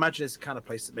I'd imagine it's the kind of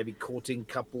place that maybe courting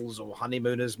couples or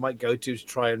honeymooners might go to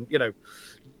try and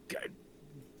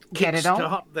get it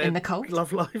on their in the cold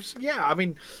love lives. Yeah, I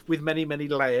mean, with many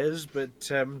layers,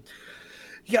 but.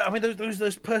 Yeah, I mean,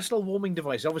 those personal warming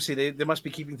devices, obviously, they must be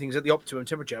keeping things at the optimum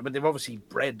temperature. I mean, they've obviously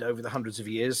bred over the hundreds of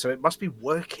years, so it must be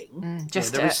working.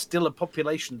 There is still a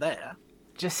population there.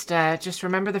 Just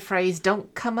remember the phrase,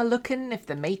 don't come a-looking if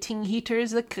the mating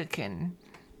heaters are cooking.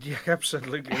 Yeah,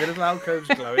 absolutely. The little alcove's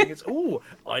glowing. It's,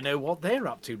 I know what they're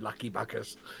up to, lucky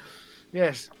buggers.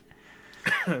 Yes.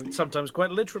 Sometimes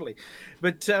quite literally,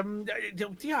 but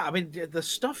yeah, I mean the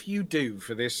stuff you do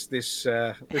for this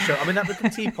show. I mean that little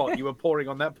teapot you were pouring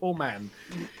on that poor man.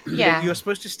 Yeah, you're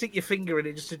supposed to stick your finger in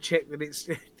it just to check that it's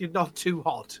not too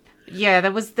hot. Yeah,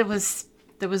 there was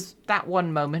that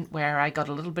one moment where I got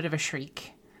a little bit of a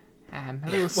shriek, a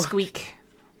little squeak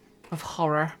of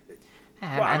horror.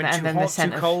 And then hot, the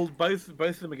scent too cold. Both of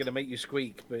them are going to make you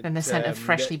squeak. But and the scent of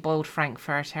freshly boiled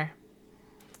frankfurter.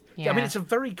 Yeah. I mean, it's a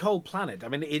very cold planet. I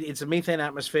mean, it's a methane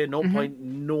atmosphere,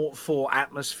 0.04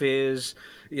 atmospheres.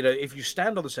 You know, if you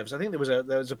stand on the surface, I think there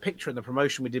was a picture in the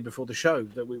promotion we did before the show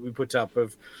that we put up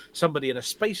of somebody in a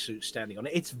spacesuit standing on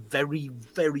it. It's very,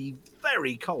 very,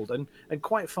 very cold and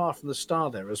quite far from the star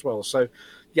there as well. So,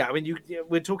 yeah, I mean,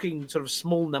 we're talking sort of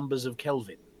small numbers of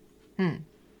Kelvin.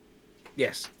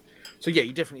 Yes. So, yeah,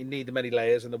 you definitely need the many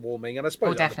layers and the warming. And I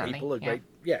suppose other people are great.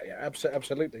 Yeah,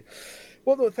 absolutely.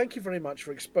 Well, thank you very much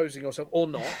for exposing yourself, or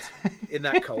not, in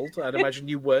that cold. I'd imagine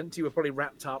you weren't. You were probably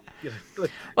wrapped up.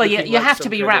 Well, you have to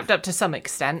be wrapped up to some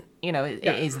extent. You know, it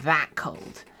is that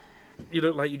cold. You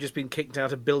look like you've just been kicked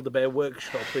out of Build-A-Bear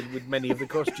workshop with many of the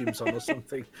costumes on or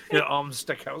something. Your arms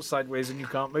stuck out sideways and you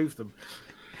can't move them.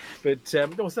 But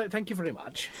thank you very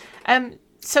much.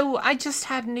 So I just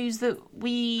had news that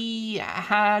we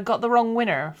got the wrong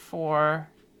winner for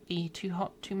the Too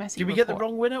Hot, Too Messy Did we get the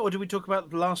wrong winner, or did we talk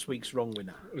about last week's wrong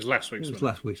winner? It was last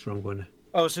week's wrong winner.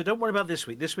 Oh, so don't worry about this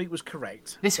week. This week was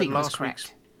correct. This week was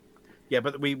correct. Yeah,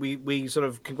 but we sort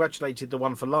of congratulated the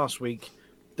one for last week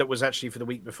that was actually for the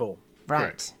week before. Right.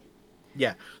 Correct.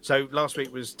 Yeah, so last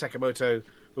week was Takamoto,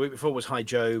 the week before was High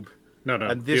Job. No,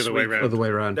 and this the other way around. Other way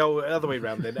around. No, other way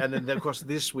around then. And then, of course,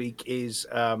 this week is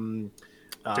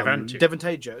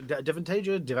Devantager.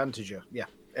 Yeah.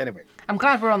 Anyway. I'm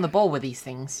glad we're on the ball with these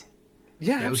things.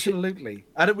 Yeah, absolutely.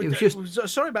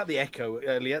 Sorry about the echo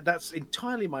earlier. That's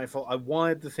entirely my fault. I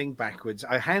wired the thing backwards.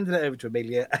 I handed it over to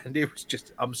Amelia, and it was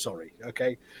just, I'm sorry,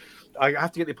 okay? I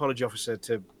have to get the apology officer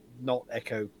to not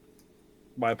echo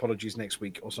my apologies next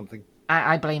week or something.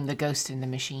 I blame the ghost in the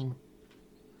machine.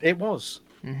 It was.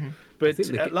 Mm-hmm.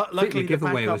 But luckily, the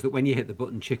giveaway was that when you hit the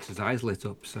button, Chicks' eyes lit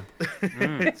up. So,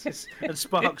 and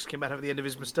sparks came out of the end of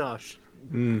his moustache.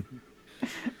 Mm.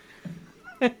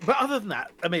 But other than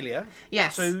that, Amelia.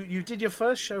 Yes. So you did your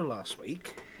first show last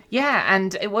week. Yeah,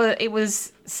 and it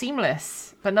was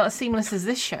seamless, but not as seamless as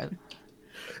this show.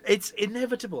 It's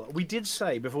inevitable. We did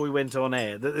say before we went on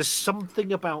air that there's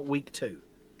something about week 2.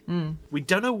 Mm. We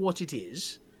don't know what it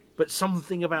is, but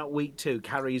something about week 2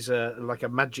 carries a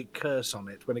magic curse on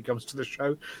it when it comes to the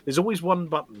show. There's always one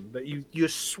button that you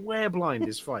swear blind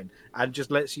is fine and just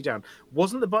lets you down.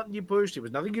 Wasn't the button you pushed? It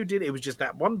was nothing you did. It was just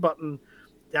that one button.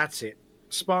 That's it.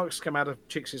 Sparks come out of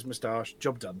Chicks' moustache.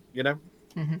 Job done. You know.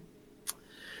 Mm-hmm.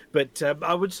 But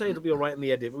I would say it'll be all right in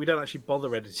the edit. But we don't actually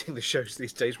bother editing the shows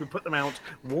these days. We put them out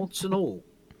warts and all.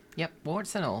 Yep,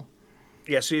 warts and all.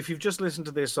 Yeah, so if you've just listened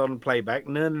to this on playback,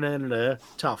 no,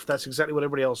 tough. That's exactly what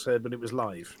everybody else heard when it was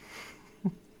live.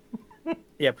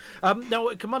 Yeah. Now,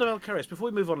 Commander Valkyries,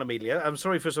 before we move on, Amelia, I'm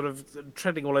sorry for sort of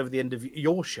treading all over the end of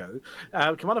your show.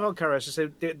 Commander Valkyries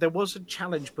said there was a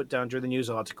challenge put down during the news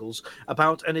articles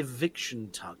about an eviction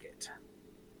target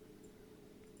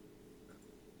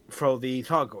for the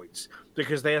Thargoids,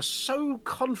 because they are so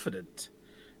confident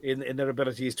in their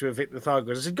abilities to evict the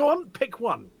Thargoids. I said, go on, pick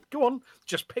one. Go on,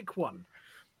 just pick one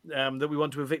that we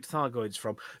want to evict Thargoids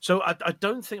from. So I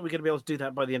don't think we're going to be able to do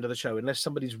that by the end of the show unless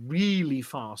somebody's really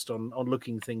fast on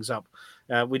looking things up.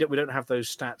 We don't have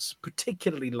those stats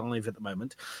particularly live at the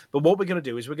moment. But what we're going to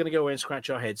do is we're going to go away and scratch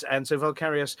our heads. And so,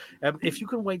 Valkyrius, if you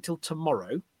can wait till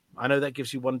tomorrow, I know that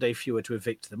gives you one day fewer to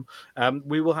evict them.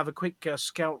 We will have a quick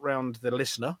scout round the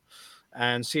listener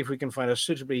and see if we can find a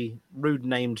suitably rude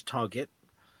named target,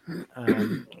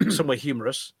 somewhere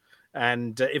humorous.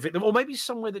 And or maybe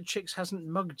somewhere that Chicks hasn't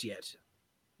mugged yet.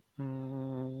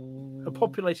 A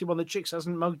populated one that Chicks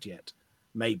hasn't mugged yet.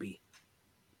 Maybe.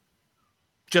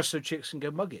 Just so Chicks can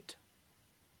go mug it.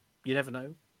 You never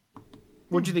know.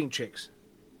 What do you think, Chicks?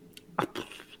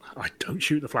 I don't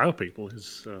shoot the flower people.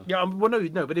 Yeah, well,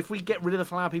 no, but if we get rid of the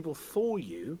flower people for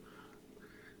you...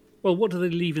 Well, what do they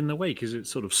leave in the wake? Is it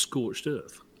sort of scorched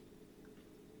earth?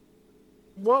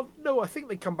 Well, no, I think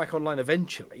they come back online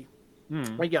eventually.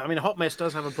 Well, yeah, I mean, Hot Mess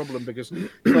does have a problem because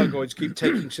Thargoids keep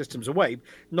taking systems away,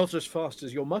 not as fast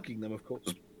as you're mugging them, of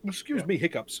course. Excuse me,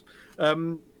 hiccups.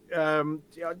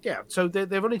 Yeah, so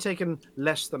they've only taken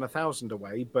less than 1,000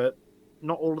 away, but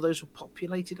not all of those are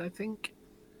populated, I think.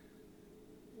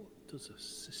 What does a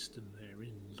system they're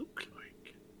in look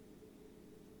like?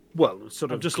 Well,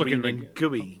 sort of just green looking and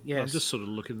gooey, yes. I'm just sort of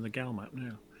looking at the gal map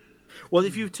now. Well,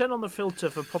 if you turn on the filter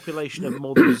for population of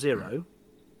more than 0...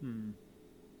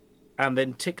 and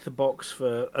then tick the box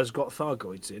for has got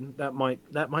Thargoids in, that might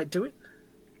do it.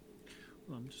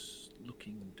 Well, I'm just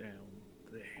looking down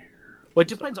there. Well, it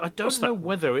depends. I don't know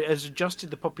whether it has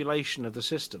adjusted the population of the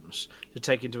systems to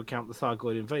take into account the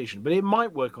Thargoid invasion, but it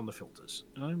might work on the filters.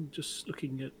 I'm just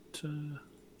looking at trying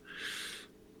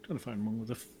to find one with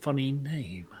a funny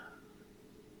name.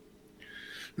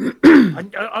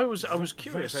 I was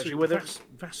curious actually whether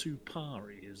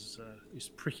Vasupari is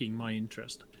pricking my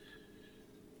interest.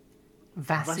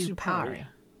 Vasupari.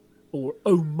 Or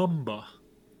Omumba.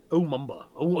 Omumba.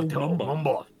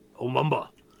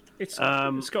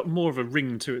 It's got more of a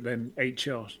ring to it than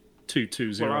HR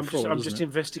 2204. Well, I'm just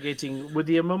investigating with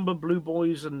the Omumba Blue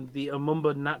Boys and the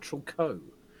Omumba Natural Co.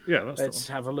 Yeah, let's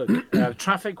have a look.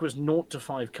 Traffic was 0 to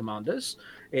 5 commanders.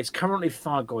 It's currently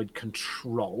Thargoid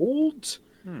controlled.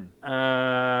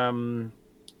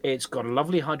 It's got a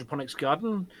lovely hydroponics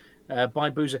garden. By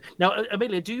Boozer. Now,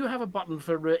 Amelia, do you have a button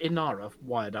for Inara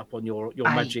wired up on your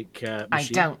magic machine? I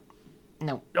don't.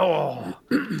 No. Oh.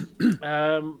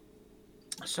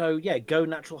 So, yeah, go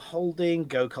natural holding,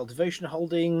 go cultivation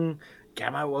holding,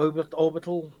 Gamma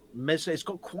orbital, Mesa. It's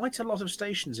got quite a lot of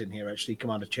stations in here, actually,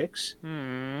 Commander Chicks. The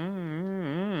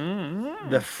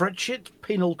Fretchit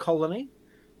Penal Colony.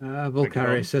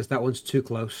 Volcari says that one's too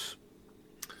close.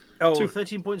 Oh,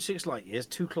 13.6 light years,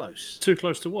 too close. Too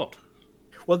close to what?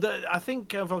 Well, I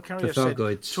think Valkyria said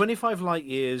 25 light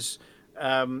years.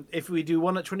 If we do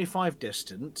one at 25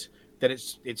 distant, then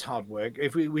it's hard work.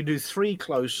 If we do 3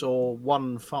 close or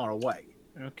 1 far away.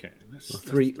 Okay.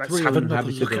 Three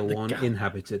uninhabited or 1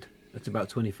 inhabited. That's about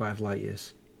 25 light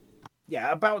years.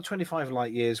 Yeah, about 25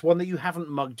 light years. One that you haven't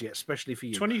mugged yet, especially for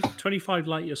you. 25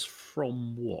 light years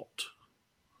from what?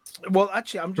 Well,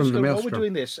 actually, I'm just From the going. While we're maelstrom.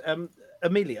 doing this,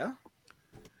 Amelia,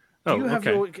 do you have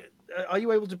your? Are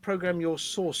you able to program your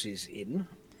sources in?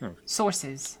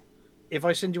 Sources. If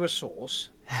I send you a source,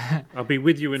 I'll be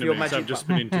with you in a your minute. magic I've just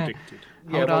been interdicted.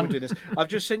 yeah, Hold while on. we're doing this, I've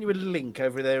just sent you a link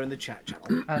over there in the chat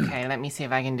channel. Okay, let me see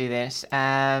if I can do this.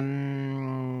 Yes.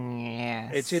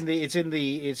 It's in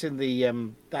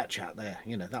the that chat there.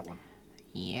 You know that one.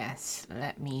 Yes.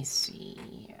 Let me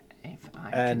see if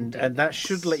I And can do that this.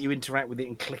 should let you interact with it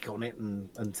and click on it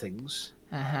and things.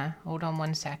 Hold on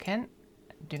 1 second.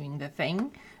 Doing the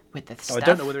thing with the Oh, stuff. I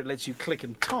don't know whether it lets you click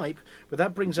and type, but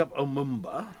that brings up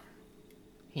Omumba.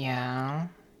 Yeah.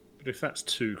 But if that's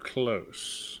too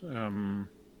close, right,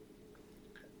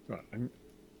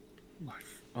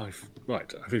 I've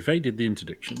evaded the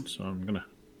interdiction, so I'm going to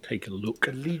take a look.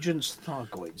 Allegiance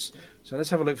Thargoids. So let's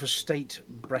have a look for state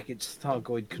brackets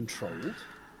Thargoid controlled.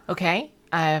 Okay,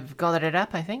 I've got it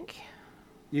up, I think.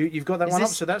 You've got that Is one up.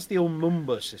 this- So that's the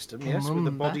Omumba system, yes, with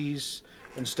the Omumba. bodies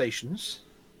and stations.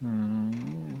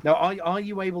 Now, are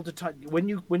you able to type when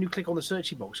you click on the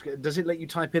searchy box? Does it let you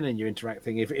type in your interact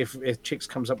thing if Chicks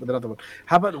comes up with another one?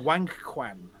 How about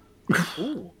Wangquan?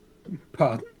 Ooh,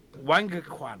 Pardon?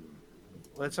 Wangquan.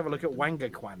 Let's have a look at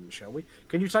Wangquan, shall we?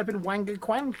 Can you type in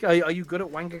Wangquan? Are you good at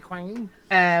Wangquan?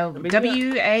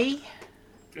 WA.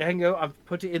 Hang on, I've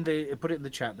put it in the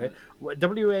chat there.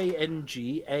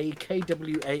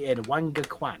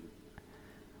 WANGAKWAN.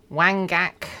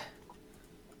 Wangquan.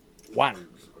 Wangak.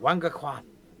 Wangquan.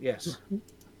 Yes.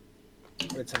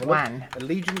 Let's have a look. Wan.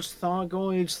 Allegiance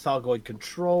Thargoids, Thargoid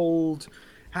controlled.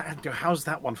 How's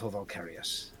that one for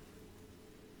Valkyrius?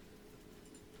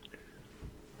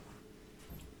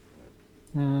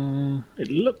 It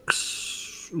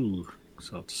looks. Ooh, it's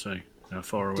hard to say how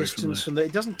far away Distance from from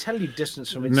it doesn't tell you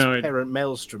distance from its No, it- parent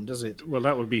maelstrom, does it? Well,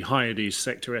 that would be Hyades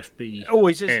Sector FB. Oh,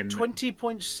 it says N.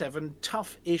 20.7,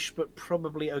 tough-ish, but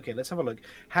probably okay. Let's have a look.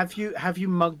 Have you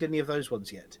mugged any of those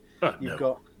ones yet? You've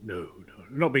got No,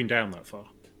 not been down that far.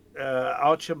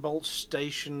 Archambault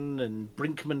Station and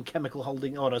Brinkman Chemical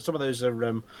Holding. Oh no, some of those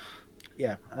are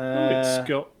yeah. It's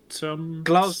got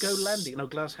Glasgow Landing. No,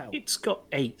 Glasgow. It's got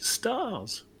 8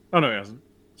 stars. Oh no, it hasn't.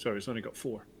 Sorry, it's only got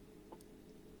 4.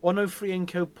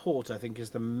 Onofrienko Port, I think, is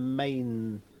the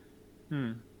main.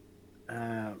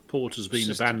 Port has been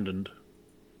system. abandoned.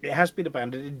 It has been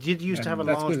abandoned. It did used to have a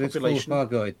That's large because it's full population. of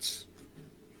Thargoids.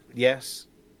 Yes.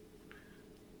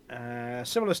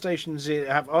 Similar stations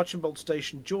have Archambault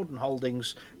Station, Jordan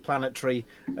Holdings, Planetary,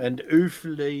 and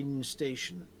Uflin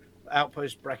Station.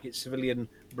 Outpost brackets, civilian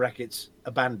brackets,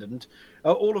 abandoned.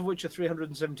 All of which are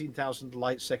 317,000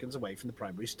 light seconds away from the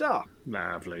primary star.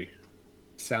 Lovely.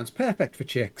 Sounds perfect for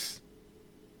chicks.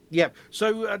 Yeah.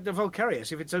 So,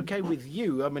 Valkyrius, if it's okay with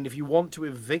you, I mean, if you want to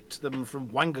evict them from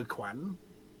Wangquan,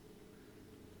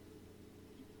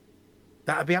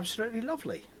 that'd be absolutely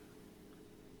lovely.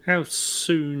 How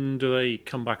soon do they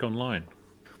come back online?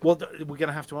 Well, we're going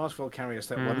to have to ask Valkyrius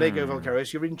that one. There you go,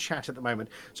 Valkyrius. You're in chat at the moment.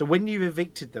 So when you've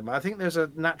evicted them, I think there's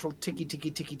a natural ticky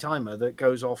timer that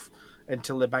goes off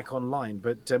until they're back online.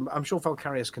 But I'm sure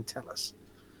Valkyrius can tell us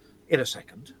in a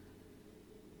second.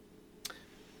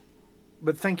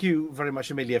 But thank you very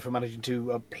much, Amelia, for managing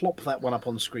to plop that one up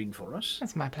on screen for us.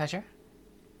 That's my pleasure.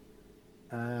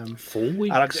 4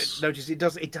 weeks. And I've noticed it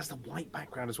does the white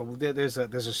background as well. There's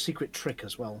a secret trick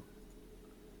as well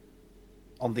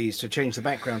on these to change the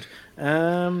background.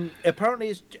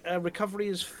 Apparently, recovery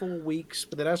is 4 weeks,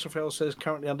 but then Astrofail says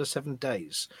currently under 7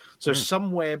 days. So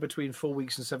somewhere between 4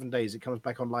 weeks and 7 days, it comes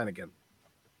back online again.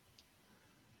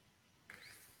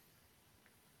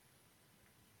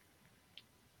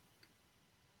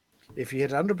 If you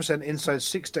hit 100% inside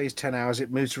 6 days, 10 hours,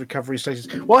 it moves to recovery status.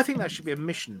 Well, I think that should be a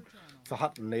mission for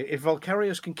Hutton. If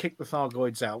Valkyrius can kick the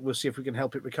Thargoids out, we'll see if we can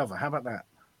help it recover. How about that?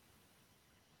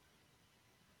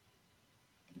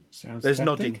 Sounds There's tempting.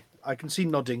 nodding. I can see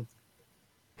nodding.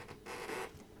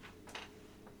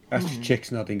 That's the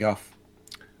chicks nodding off.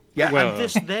 Yeah, Well, and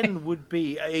this then would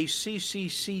be a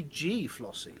CCCG,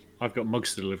 Flossie. I've got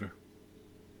mugs to deliver.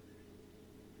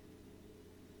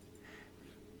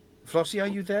 Flossie, are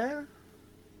you there?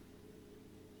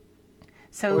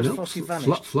 So Or is No, Flossie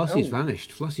vanished? Flossie's Oh.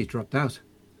 vanished. Flossie dropped out.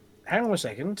 Hang on a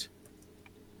second.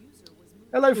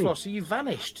 Hello, Flossie, you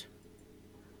vanished.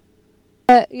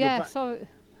 Yeah, back. sorry.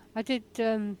 I did.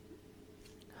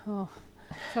 Oh,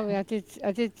 sorry. I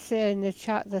did say in the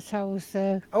chat that I was.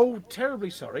 Oh, terribly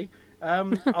sorry.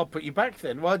 I'll put you back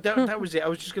then. Well, that was it. I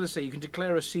was just going to say you can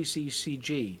declare a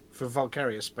CCCG for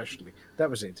Valkyria especially. That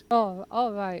was it. Oh,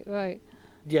 all right, right.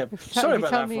 Yeah. Sorry about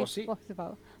Tell that, me Flossie. what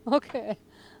about? Okay.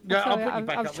 Yeah, I'll Sorry, put you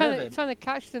back I'm up there then. trying to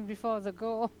catch them before they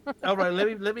go. All right,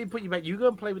 let me put you back. You go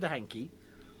and play with the hanky.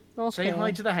 Okay. Say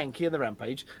hi to the hanky and the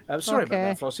rampage. Sorry about Okay.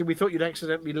 that, Flossie. We thought you'd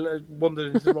accidentally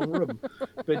wandered into the wrong room.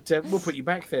 But we'll put you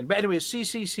back then. But anyway, it's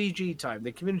CCCG time,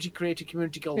 the Community Creator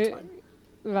Community Goal time.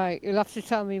 Right, you'll have to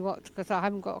tell me what, because I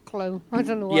haven't got a clue. I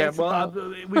don't know what Yeah, it's well,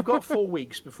 about. we've got 4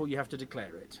 weeks before you have to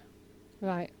declare it.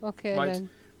 Right, okay Right. then.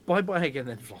 Bye-bye again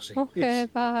then, Flossie. Okay, Yes.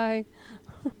 bye.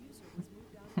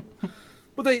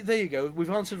 Well, there you go. We've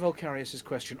answered Volcarius's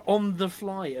question on the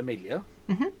fly, Amelia.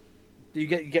 Mm-hmm. Do you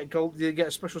get gold? Do you get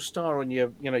a special star on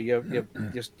your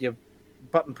your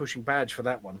button pushing badge for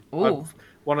that one? Ooh.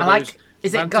 One of I those. like-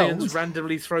 is it Vantian's gold?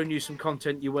 randomly thrown you some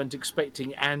content you weren't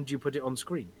expecting, and you put it on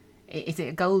screen. Is it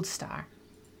a gold star?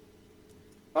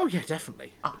 Oh yeah,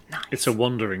 definitely. Oh, nice. It's a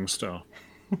wandering star.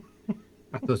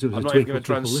 I thought it was I'm a not even twinkle, going to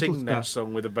try and twinkle, sing little that star.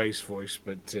 song with a bass voice,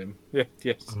 but yeah,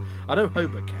 yes, I know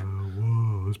Hobart can.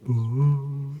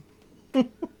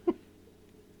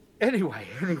 Anyway,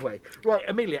 right,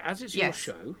 Amelia, as it's Yes.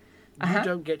 your show, Uh-huh. you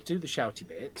don't get to do the shouty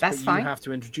bit. That's but fine. You have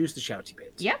to introduce the shouty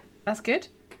bit. Yep, that's good.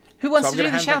 Who wants so I'm to do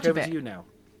gonna the hand back shouty over bit? to you now.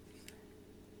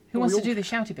 Who Well, wants we to do all the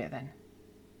shouty bit then?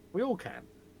 We all can.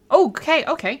 Okay.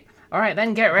 All right,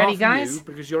 then get ready, Apart from guys. you,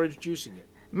 because you're introducing it.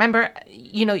 Remember,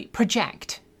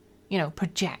 project.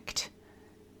 Project.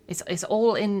 It's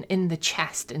all in the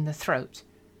chest, in the throat.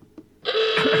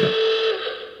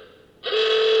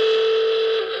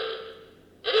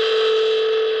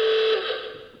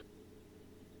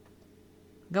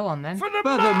 Go on then. For the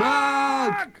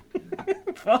mug!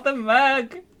 For the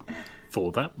mug.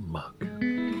 For that mug.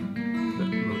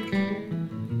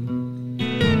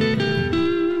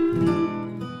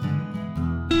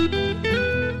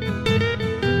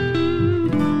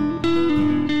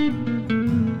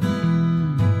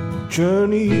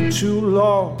 Journey too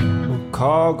long, no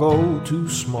cargo too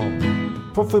small. The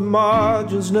profit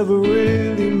margins never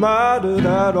really mattered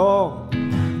at all.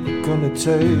 We're gonna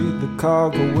take the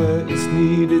cargo where it's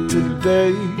needed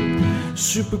today.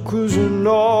 Super cruising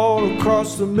all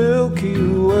across the Milky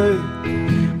Way.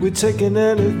 We're taking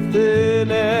anything,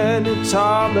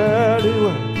 anytime,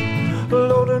 anywhere.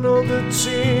 Loading all the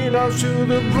teen out to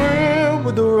the brim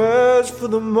with the rest for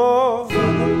the more, for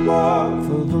the more,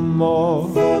 for the more,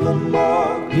 for the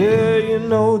more. Yeah, you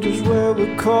know just where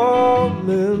we're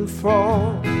coming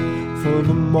from. For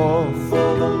the more,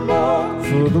 for the more,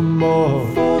 for the more,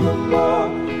 for the more.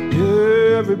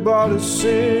 Yeah, everybody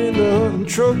sing the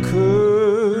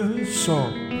trucker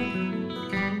song.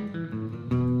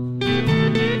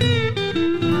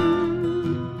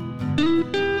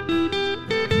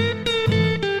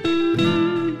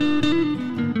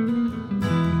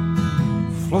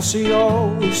 Flossie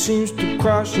always seems to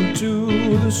crash into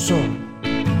the sun.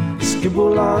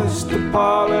 Skibble lights the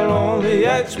pilot on the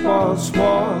Xbox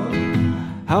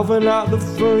One. Alvin out the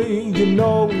frame, you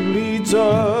know he leads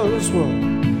us well.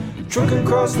 Trucking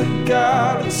across the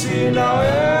galaxy, now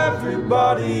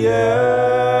everybody out.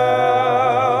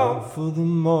 For the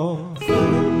more, for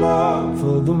the more,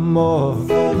 for the more,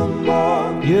 for the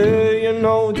more. Yeah, you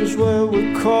know just where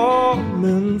we're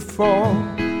coming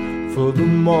from. For the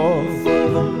more, for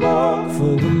the more,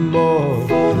 for the more,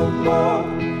 for the more.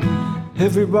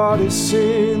 Everybody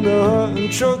sing the Hutton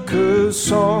Truckers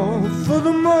song. For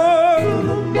the more, for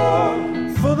the more,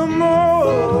 for the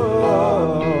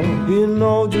more. You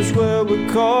know just where we're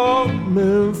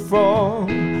coming from.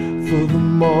 For the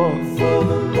more, for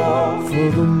the more,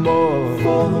 for the more,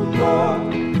 for the more.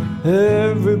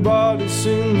 Everybody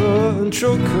sing the Hutton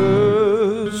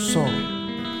Truckers song.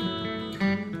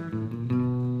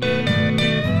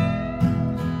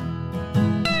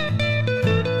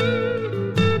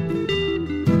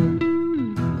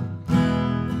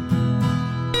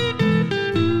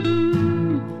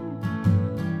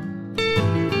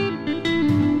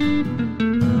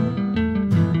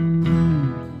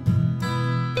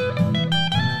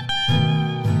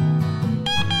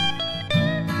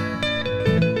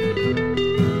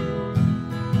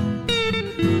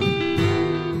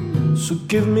 So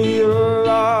give me a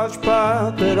large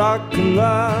path that I can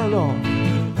land on,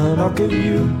 and I'll give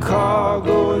you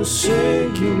cargo and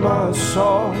sing you my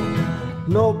song.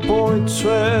 No point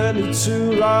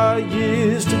 22 light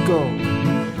years to go,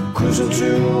 cruising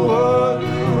to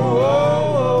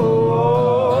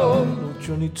no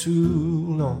journey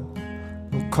too long,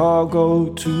 no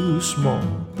cargo too small.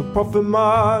 The profit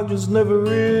margins never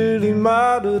really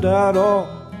mattered at all.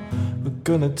 We're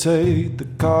gonna take the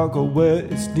cargo where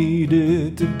it's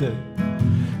needed today.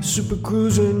 Super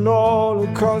cruising all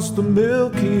across the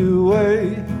Milky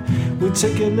Way. We're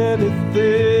taking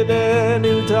anything,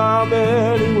 anytime,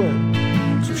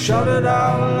 anywhere. So Shout it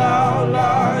out loud,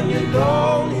 like you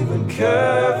don't even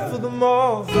care for the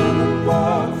more, for the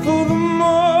more, for the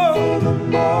more, for the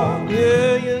more.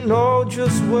 Yeah, you know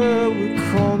just where we're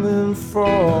coming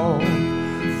from.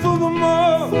 For the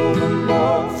more, for the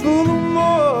more, for the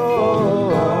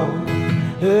more.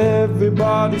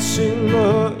 Everybody sing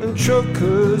the Hutton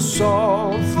Truckers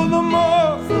song. For the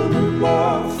more, for the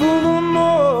more, for the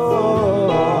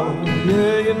more.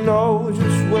 Yeah, you know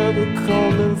just where we're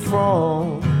coming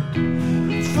from.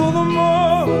 For the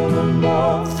more, for the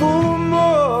more, for the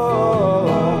more.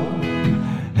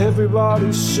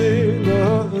 Everybody sing the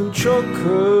Hutton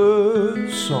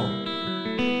Truckers song.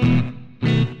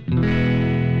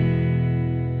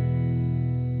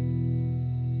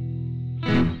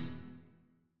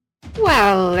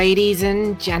 Well, ladies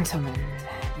and gentlemen,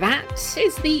 that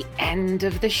is the end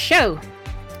of the show.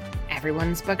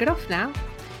 Everyone's buggered off now,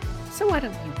 so why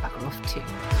don't you bugger off too?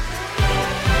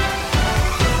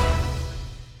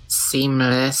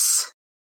 Seamless.